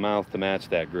grill for my mouth to match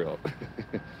that grill.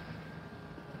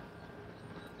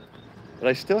 But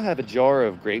I still have a jar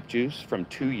of grape juice from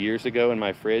 2 years ago in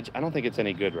my fridge. I don't think it's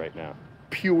any good right now.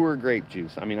 Pure grape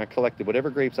juice. I mean, I collected whatever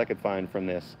grapes I could find from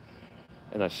this,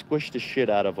 and I squished the shit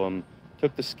out of them,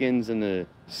 took the skins and the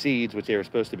seeds, which they were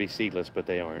supposed to be seedless, but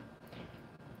they aren't,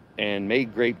 and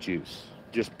made grape juice.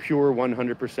 Just pure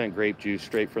 100% grape juice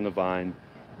straight from the vine.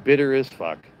 Bitter as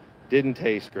fuck. Didn't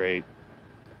taste great.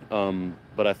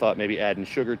 But I thought maybe adding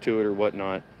sugar to it or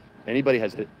whatnot. Anybody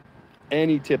has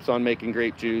any tips on making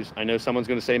grape juice? I know someone's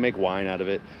gonna say make wine out of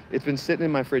it. It's been sitting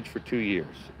in my fridge for 2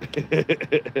 years.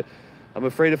 I'm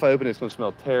afraid if I open it, it's gonna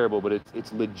smell terrible, but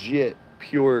it's legit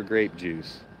pure grape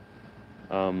juice.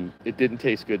 It didn't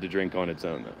taste good to drink on its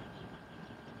own though.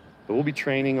 But we'll be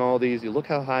training all these. Look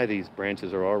how high these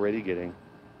branches are already getting.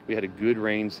 We had a good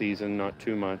rain season, not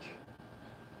too much.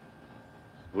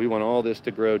 We want all this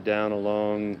to grow down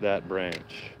along that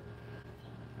branch.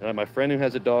 My friend who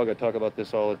has a dog, I talk about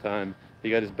this all the time. He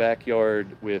got his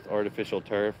backyard with artificial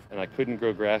turf, and I couldn't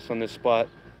grow grass on this spot.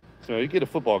 So you get a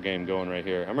football game going right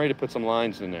here. I'm ready to put some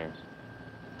lines in there.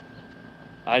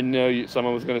 I know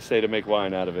someone was going to say to make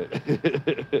wine out of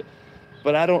it.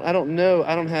 But I don't know.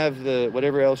 I don't have the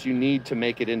whatever else you need to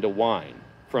make it into wine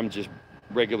from just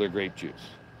regular grape juice.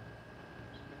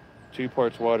 2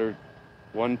 parts water,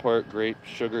 1 part grape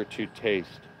sugar to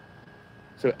taste.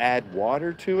 So add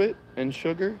water to it and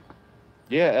sugar.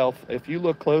 Yeah, Elf, if you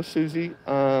look close, Susie,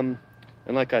 and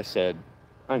like I said,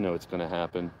 I know it's going to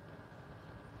happen.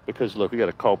 Because look, we got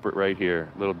a culprit right here.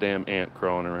 Little damn ant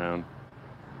crawling around.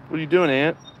 What are you doing,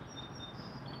 ant?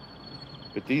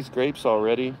 But these grapes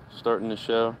already starting to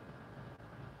show.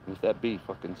 If that bee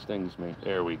fucking stings me.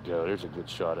 There we go. There's a good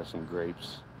shot of some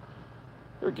grapes.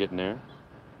 They're getting there.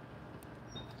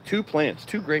 2 plants,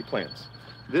 2 great plants.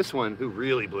 This one who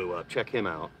really blew up, check him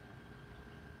out.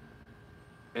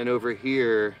 And over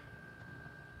here,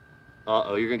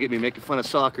 uh-oh, you're gonna get me making fun of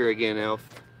soccer again, Elf.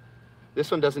 This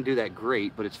one doesn't do that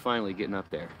great, but it's finally getting up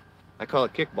there. I call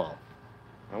it kickball.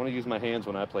 I wanna use my hands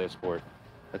when I play a sport.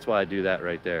 That's why I do that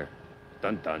right there.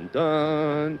 Dun, dun,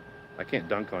 dun. I can't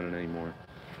dunk on it anymore.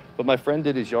 But my friend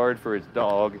did his yard for his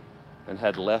dog and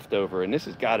had leftover, and this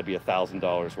has gotta be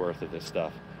 $1,000 worth of this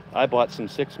stuff. I bought some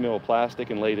 6mm plastic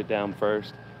and laid it down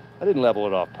first. I didn't level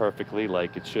it off perfectly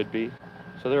like it should be.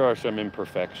 So there are some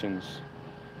imperfections.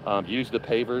 Use the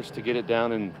pavers to get it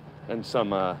down and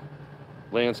some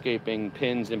landscaping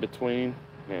pins in between.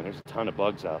 Man, there's a ton of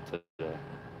bugs out today.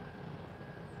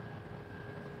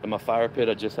 And my fire pit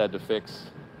I just had to fix.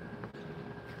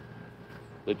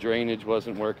 The drainage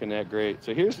wasn't working that great.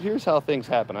 So here's how things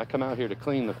happen. I come out here to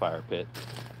clean the fire pit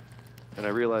and I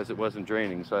realized it wasn't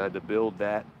draining, so I had to build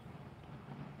that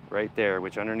right there,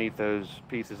 which underneath those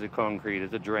pieces of concrete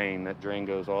is a drain. That drain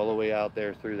goes all the way out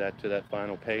there through that to that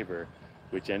final paver,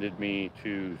 which ended me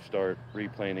to start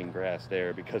replanting grass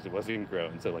there because it wasn't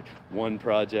growing. So like 1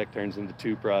 project turns into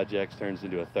 2 projects, turns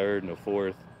into a 3rd and a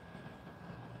 4th.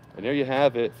 And there you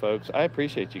have it, folks. I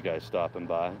appreciate you guys stopping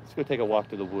by. Let's go take a walk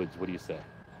to the woods. What do you say?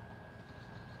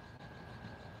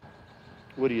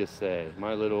 What do you say?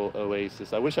 My little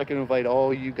oasis. I wish I could invite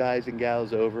all you guys and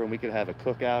gals over and we could have a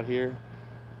cookout here.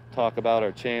 Talk about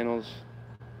our channels.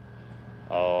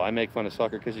 Oh, I make fun of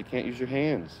soccer because you can't use your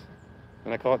hands.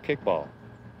 And I call it kickball.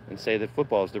 And say that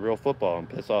football is the real football and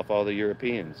piss off all the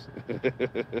Europeans.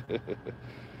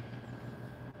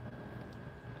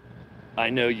 I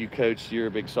know you coach, you're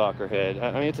a big soccer head.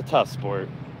 I mean, it's a tough sport.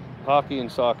 Hockey and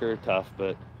soccer are tough,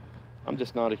 but I'm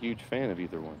just not a huge fan of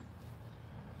either one.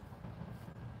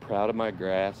 Proud of my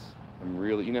grass. I'm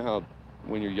really, you know how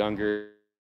when you're younger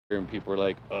and people are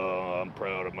like, oh, I'm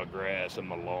proud of my grass and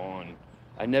my lawn.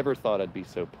 I never thought I'd be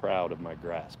so proud of my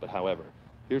grass. But however,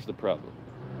 here's the problem.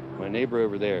 My neighbor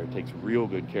over there takes real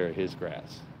good care of his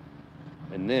grass.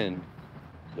 And then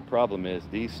the problem is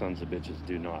these sons of bitches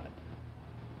do not.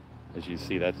 As you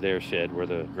see, that's their shed where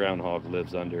the groundhog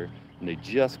lives under. And they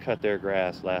just cut their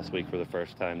grass last week for the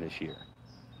first time this year.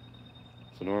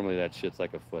 So normally that shit's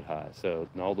like a foot high. So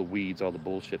and all the weeds, all the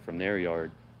bullshit from their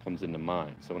yard comes into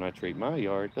mine. So when I treat my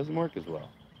yard, it doesn't work as well.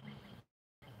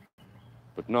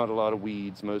 But not a lot of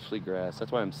weeds, mostly grass.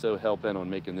 That's why I'm so hell-bent on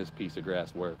making this piece of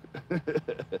grass work.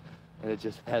 And it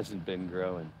just hasn't been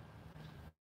growing.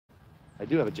 I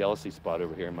do have a jealousy spot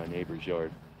over here in my neighbor's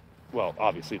yard. Well,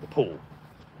 obviously the pool,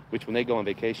 which when they go on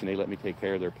vacation, they let me take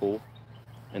care of their pool,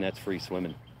 and that's free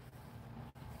swimming.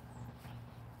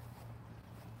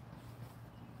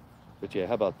 But yeah,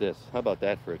 how about this? How about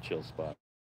that for a chill spot?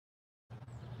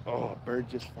 Oh, a bird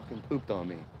just fucking pooped on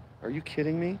me. Are you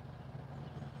kidding me?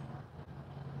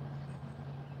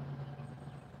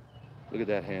 Look at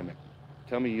that hammock.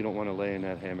 Tell me you don't want to lay in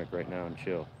that hammock right now and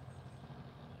chill.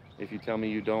 If you tell me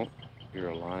you don't, you're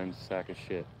a lying sack of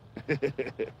shit.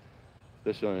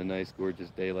 Especially on a nice, gorgeous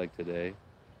day like today.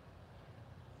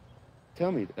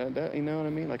 Tell me, you know what I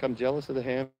mean? Like, I'm jealous of the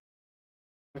hammock.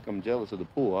 I'm jealous of the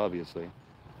pool, obviously.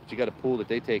 But you got a pool that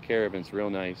they take care of and it's real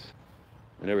nice.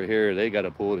 And over here, they got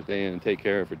a pool that they didn't take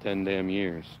care of for 10 damn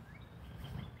years.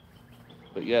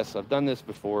 But yes, I've done this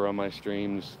before on my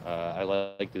streams. I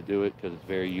like to do it because it's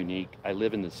very unique. I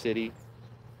live in the city.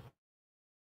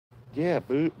 Yeah,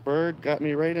 bird got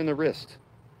me right in the wrist.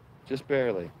 Just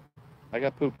barely. I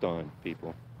got pooped on,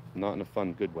 people. Not in a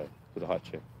fun, good way. With a hot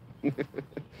chick.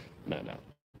 No. So I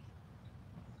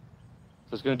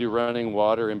was going to do running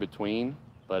water in between,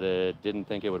 but it didn't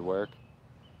think it would work.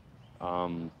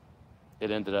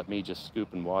 it ended up me just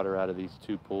scooping water out of these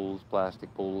 2 pools,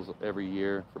 plastic pools, every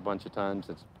year for a bunch of times.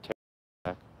 It's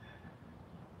terrible.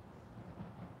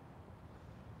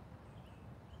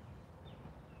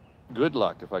 Good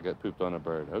luck if I got pooped on a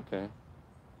bird. Okay.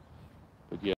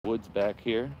 But yeah, woods back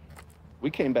here. We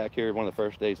came back here one of the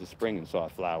first days of spring and saw a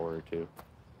flower or 2.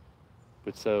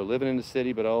 But so living in the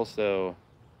city, but also,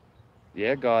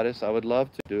 yeah, Goddess, I would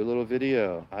love to do a little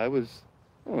video. I don't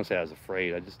want to say I was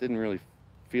afraid. I just didn't really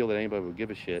feel that anybody would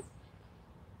give a shit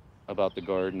about the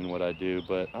garden and what I do.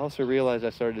 But I also realized I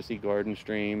started to see garden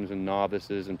streams and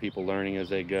novices and people learning as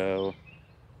they go.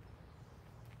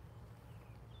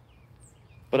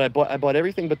 But I bought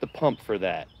everything but the pump for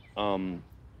that. And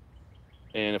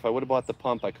if I would have bought the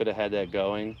pump, I could have had that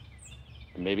going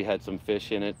and maybe had some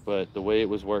fish in it. But the way it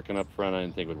was working up front, I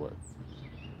didn't think it would work.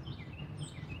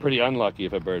 Pretty unlucky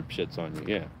if a bird shits on you,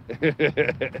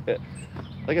 yeah.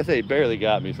 Like I say, it barely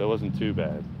got me, so it wasn't too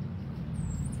bad.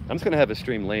 I'm just gonna have a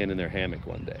stream laying in their hammock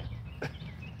one day.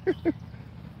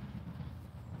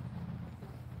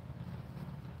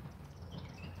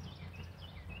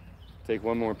 Take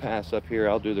one more pass up here.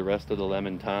 I'll do the rest of the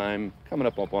lemon thyme. Coming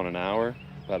up on an hour,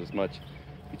 about as much.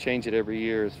 You change it every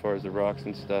year as far as the rocks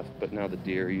and stuff, but now the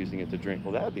deer are using it to drink.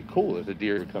 Well, that would be cool if the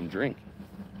deer would come drink.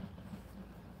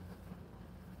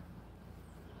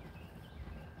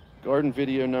 Garden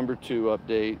video number 2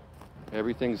 update.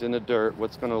 Everything's in the dirt.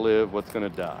 What's gonna live, what's gonna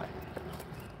die.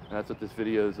 That's what this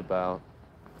video is about.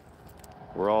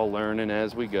 We're all learning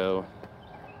as we go.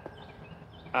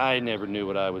 I never knew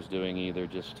what I was doing either,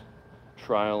 just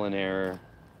trial and error.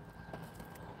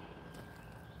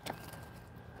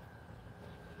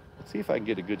 Let's see if I can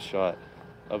get a good shot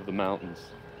of the mountains.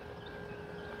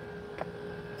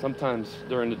 Sometimes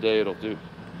during the day it'll do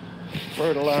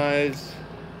fertilize.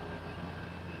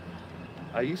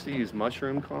 I used to use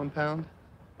mushroom compound.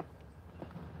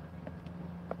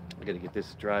 I gotta get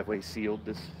this driveway sealed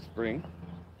this spring.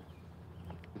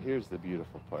 Here's the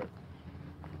beautiful part.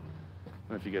 I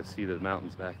don't know if you guys see the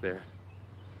mountains back there.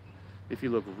 If you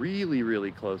look really,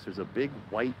 really close, there's a big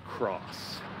white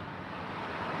cross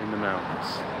in the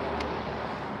mountains.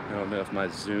 I don't know if my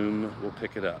zoom will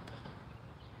pick it up.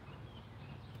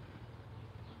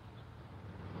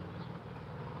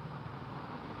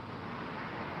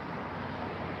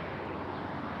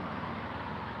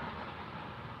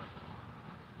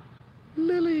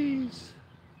 Lilies.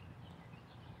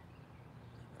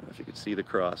 I don't know if you can see the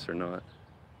cross or not.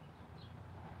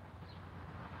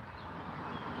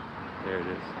 There it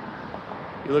is.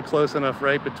 You look close enough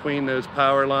right between those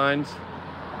power lines.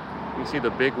 You can see the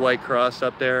big white cross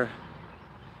up there.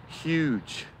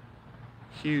 Huge,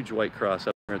 huge white cross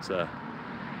up there. It's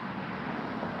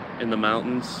in the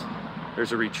mountains.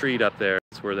 There's a retreat up there.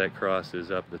 That's where that cross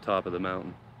is, up the top of the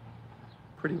mountain.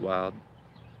 Pretty wild.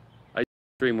 I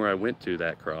stream where I went to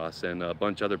that cross and a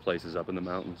bunch of other places up in the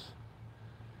mountains.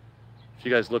 If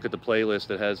you guys look at the playlist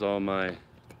that has all my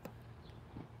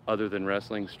other than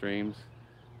wrestling streams.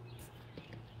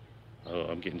 Oh,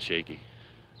 I'm getting shaky.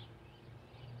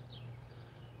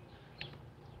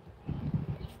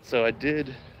 So I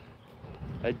did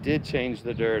change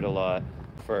the dirt a lot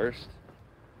first.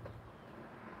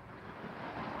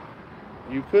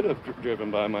 You could have driven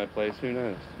by my place, who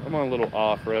knows? I'm on a little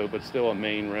off-road, but still a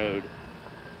main road.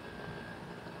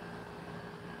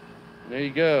 There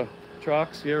you go.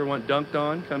 Trucks, you ever want dunked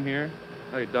on? Come here.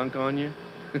 I can dunk on you.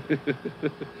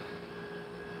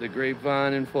 The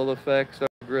grapevine in full effect, starting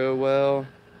to grow well.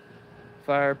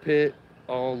 Fire pit,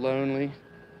 all lonely.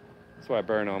 That's why I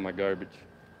burn all my garbage.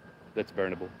 That's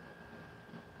burnable.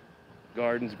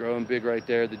 Garden's growing big right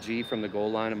there. The G from the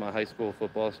goal line at my high school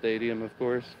football stadium, of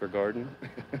course, for garden.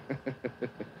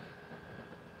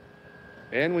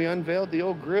 And we unveiled the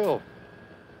old grill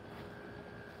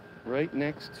right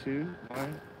next to my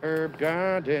herb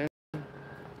garden.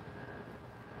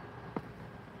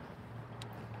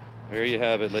 There you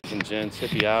have it, ladies and gents.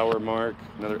 Hit the hour mark.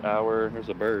 Another hour. There's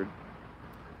a bird.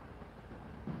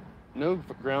 No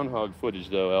groundhog footage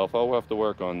though, Elf. I'll have to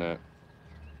work on that.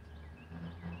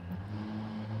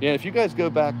 Yeah, if you guys go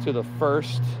back to the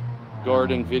first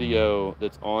garden video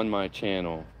that's on my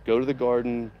channel, go to the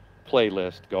garden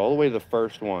playlist, go all the way to the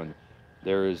first one.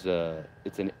 There is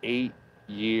it's an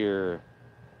 8-year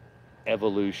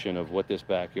evolution of what this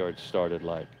backyard started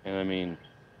like. And I mean,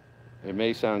 it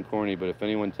may sound corny, but if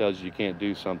anyone tells you you can't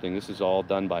do something, this is all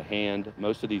done by hand.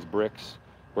 Most of these bricks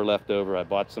were left over. I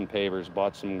bought some pavers,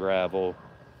 bought some gravel.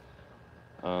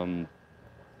 The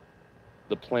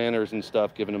planters and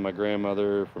stuff given to my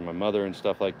grandmother, from my mother and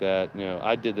stuff like that. You know,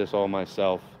 I did this all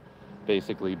myself,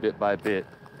 basically bit by bit,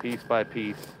 piece by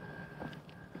piece,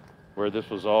 where this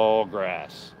was all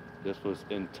grass. This was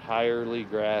entirely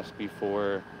grass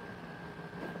before,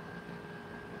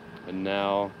 and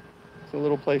now it's a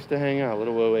little place to hang out, a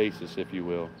little oasis, if you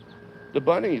will. The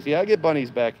bunnies, yeah, I get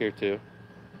bunnies back here too.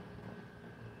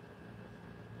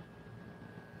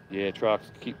 Yeah, Trox,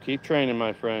 keep training,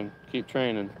 my friend. Keep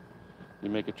training. You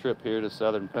make a trip here to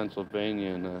southern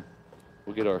Pennsylvania, and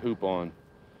we'll get our hoop on.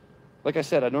 Like I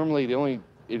said, the only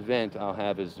event I'll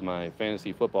have is my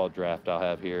fantasy football draft I'll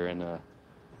have here, and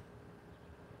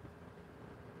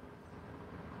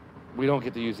we don't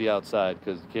get to use the outside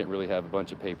because you can't really have a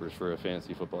bunch of papers for a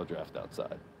fantasy football draft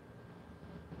outside.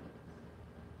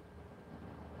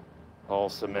 All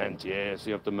cement, yeah, so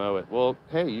you have to mow it. Well,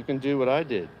 hey, you can do what I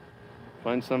did.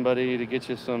 Find somebody to get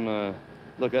you some,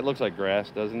 look, that looks like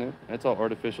grass, doesn't it? That's all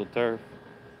artificial turf.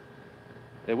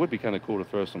 It would be kind of cool to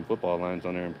throw some football lines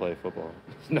on there and play football.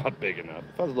 It's not big enough.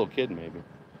 If I was a little kid, maybe.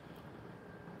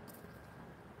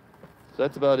 So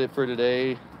that's about it for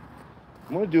today.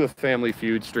 I'm going to do a Family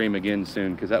Feud stream again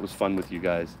soon because that was fun with you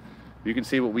guys. You can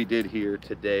see what we did here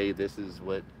today. This is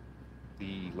what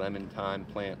the lemon thyme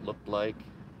plant looked like.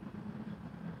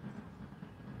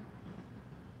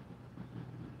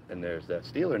 And there's that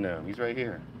Steeler gnome. He's right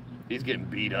here. He's getting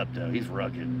beat up though. He's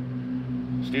rugged.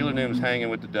 Steeler gnome's hanging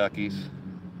with the duckies,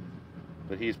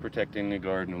 but he's protecting the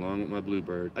garden along with my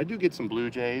bluebird. I do get some blue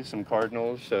jays, some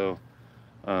cardinals, so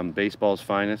baseball's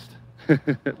finest.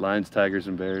 Lions, tigers,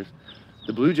 and bears.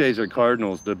 The blue jays are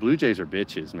cardinals. The blue jays are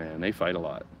bitches, man. They fight a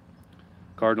lot.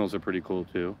 Cardinals are pretty cool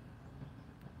too.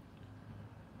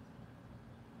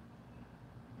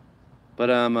 But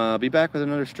I'll be back with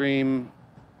another stream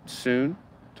soon.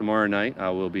 Tomorrow night I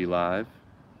will be live,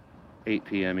 8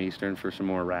 p.m. Eastern, for some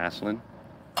more wrestling.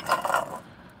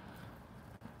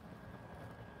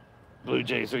 Blue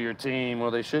Jays are your team. Well,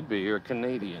 they should be. You're a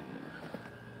Canadian.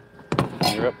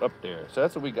 You're up there. So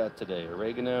that's what we got today.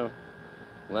 Oregano,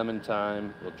 lemon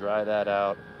thyme. We'll dry that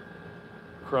out,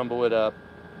 crumble it up,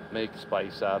 make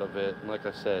spice out of it. And like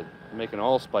I said, make an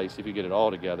allspice. If you get it all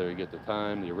together, you get the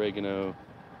thyme, the oregano,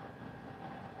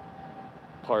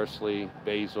 parsley,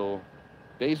 basil.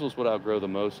 Basil's what I'll grow the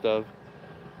most of.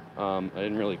 I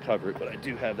didn't really cover it, but I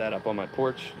do have that up on my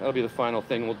porch. That'll be the final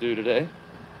thing we'll do today.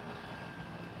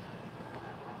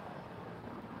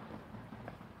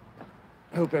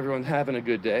 I hope everyone's having a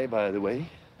good day, by the way.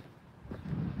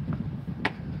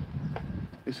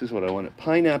 This is what I wanted.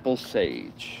 Pineapple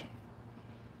sage.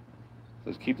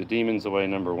 Let's keep the demons away,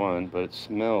 #1, but it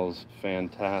smells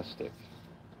fantastic.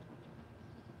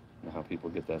 I don't know how people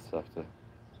get that stuff to...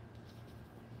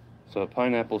 So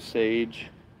pineapple sage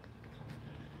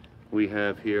we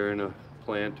have here in a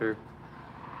planter,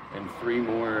 and 3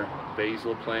 more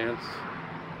basil plants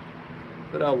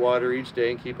that I'll water each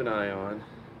day and keep an eye on.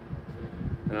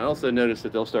 And I also noticed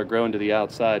that they'll start growing to the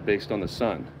outside based on the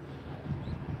sun.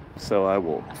 So I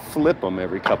will flip them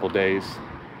every couple days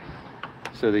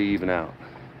so they even out.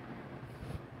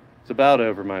 It's about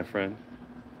over, my friend.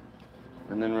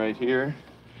 And then right here,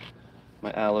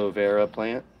 my aloe vera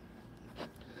plant.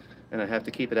 And I have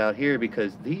to keep it out here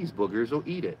because these boogers will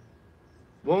eat it.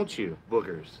 Won't you,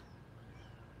 boogers?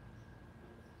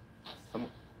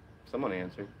 Someone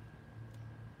answer.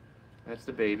 That's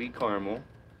the baby, Caramel,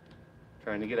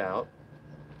 trying to get out.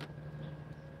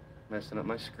 Messing up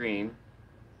my screen.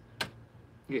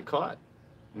 You get caught.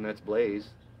 And that's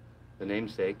Blaze, the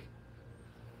namesake.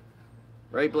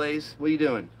 Right, Blaze? What are you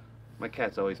doing? My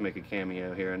cats always make a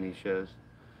cameo here on these shows.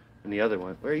 And the other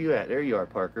one, where are you at? There you are,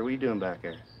 Parker. What are you doing back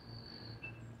there?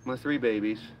 My 3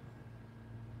 babies.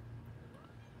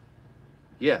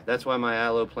 Yeah, that's why my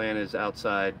aloe plant is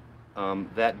outside.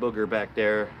 That booger back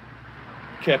there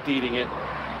kept eating it.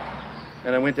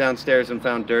 And I went downstairs and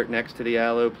found dirt next to the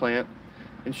aloe plant.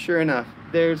 And sure enough,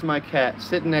 there's my cat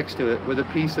sitting next to it with a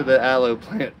piece of the aloe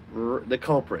plant, the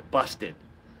culprit, busted.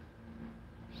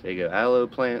 So there you go, aloe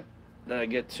plant. Then I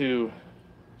get to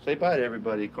say bye to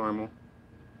everybody, Caramel.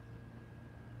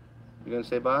 You gonna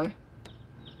say bye?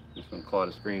 Just gonna claw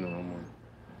the screen a little more.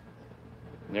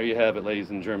 And there you have it, ladies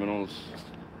and germinals.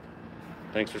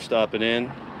 Thanks for stopping in,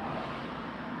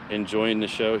 enjoying the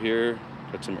show here.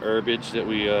 Got some herbage that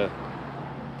we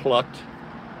plucked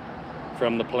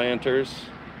from the planters.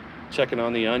 Checking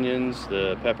on the onions,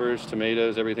 the peppers,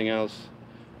 tomatoes, everything else.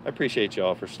 I appreciate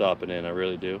y'all for stopping in, I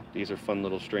really do. These are fun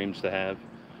little streams to have,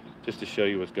 just to show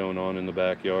you what's going on in the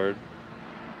backyard.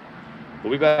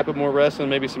 We'll be back with more wrestling,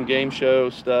 maybe some game show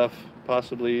stuff,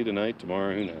 possibly tonight,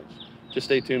 tomorrow, who knows. Just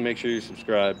stay tuned, make sure you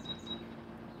subscribe.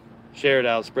 Share it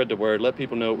out, spread the word, let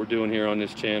people know what we're doing here on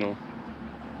this channel.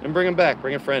 And bring them back,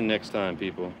 bring a friend next time,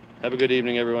 people. Have a good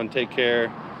evening, everyone. Take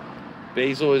care.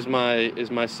 Basil is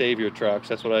my savior trucks.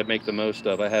 That's what I make the most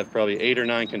of. I have probably 8 or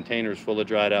 9 containers full of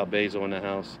dried out basil in the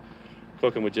house,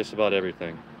 cooking with just about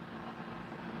everything.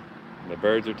 The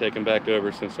birds are taking back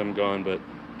over since I'm gone, but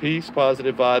peace,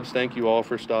 positive vibes. Thank you all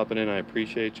for stopping in. I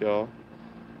appreciate y'all.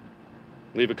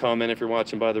 Leave a comment if you're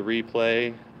watching by the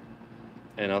replay,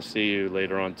 and I'll see you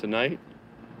later on tonight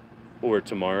or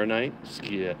tomorrow night.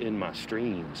 See ya in my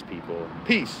streams, people.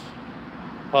 Peace.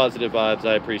 Positive vibes.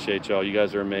 I appreciate y'all. You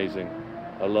guys are amazing.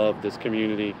 I love this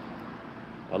community.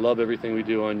 I love everything we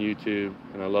do on YouTube,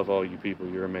 and I love all you people.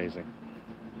 You're amazing.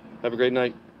 Have a great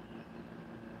night.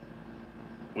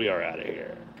 We are out of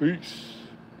here. Peace.